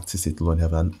also practice it, Lord in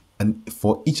heaven. And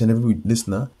for each and every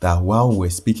listener, that while we're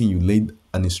speaking, you laid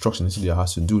an instruction into their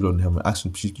hearts to do, Lord in heaven. I ask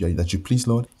that you please,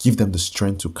 Lord, give them the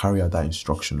strength to carry out that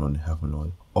instruction, Lord in heaven,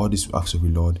 Lord. All this we ask of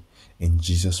you, Lord, in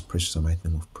Jesus' precious and mighty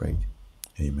name we've prayed.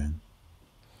 Amen.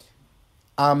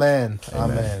 Amen.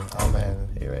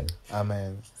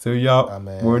 So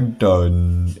we're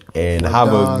done. And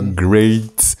have a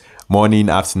great morning,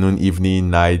 afternoon, evening,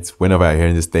 night, whenever you're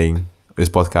hearing this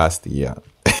podcast. Yeah.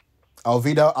 Auf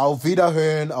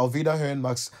Wiederhören,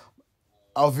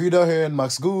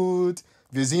 Max gut.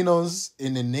 Wir sehen uns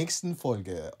in der nächsten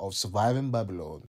Folge auf Surviving Babylon.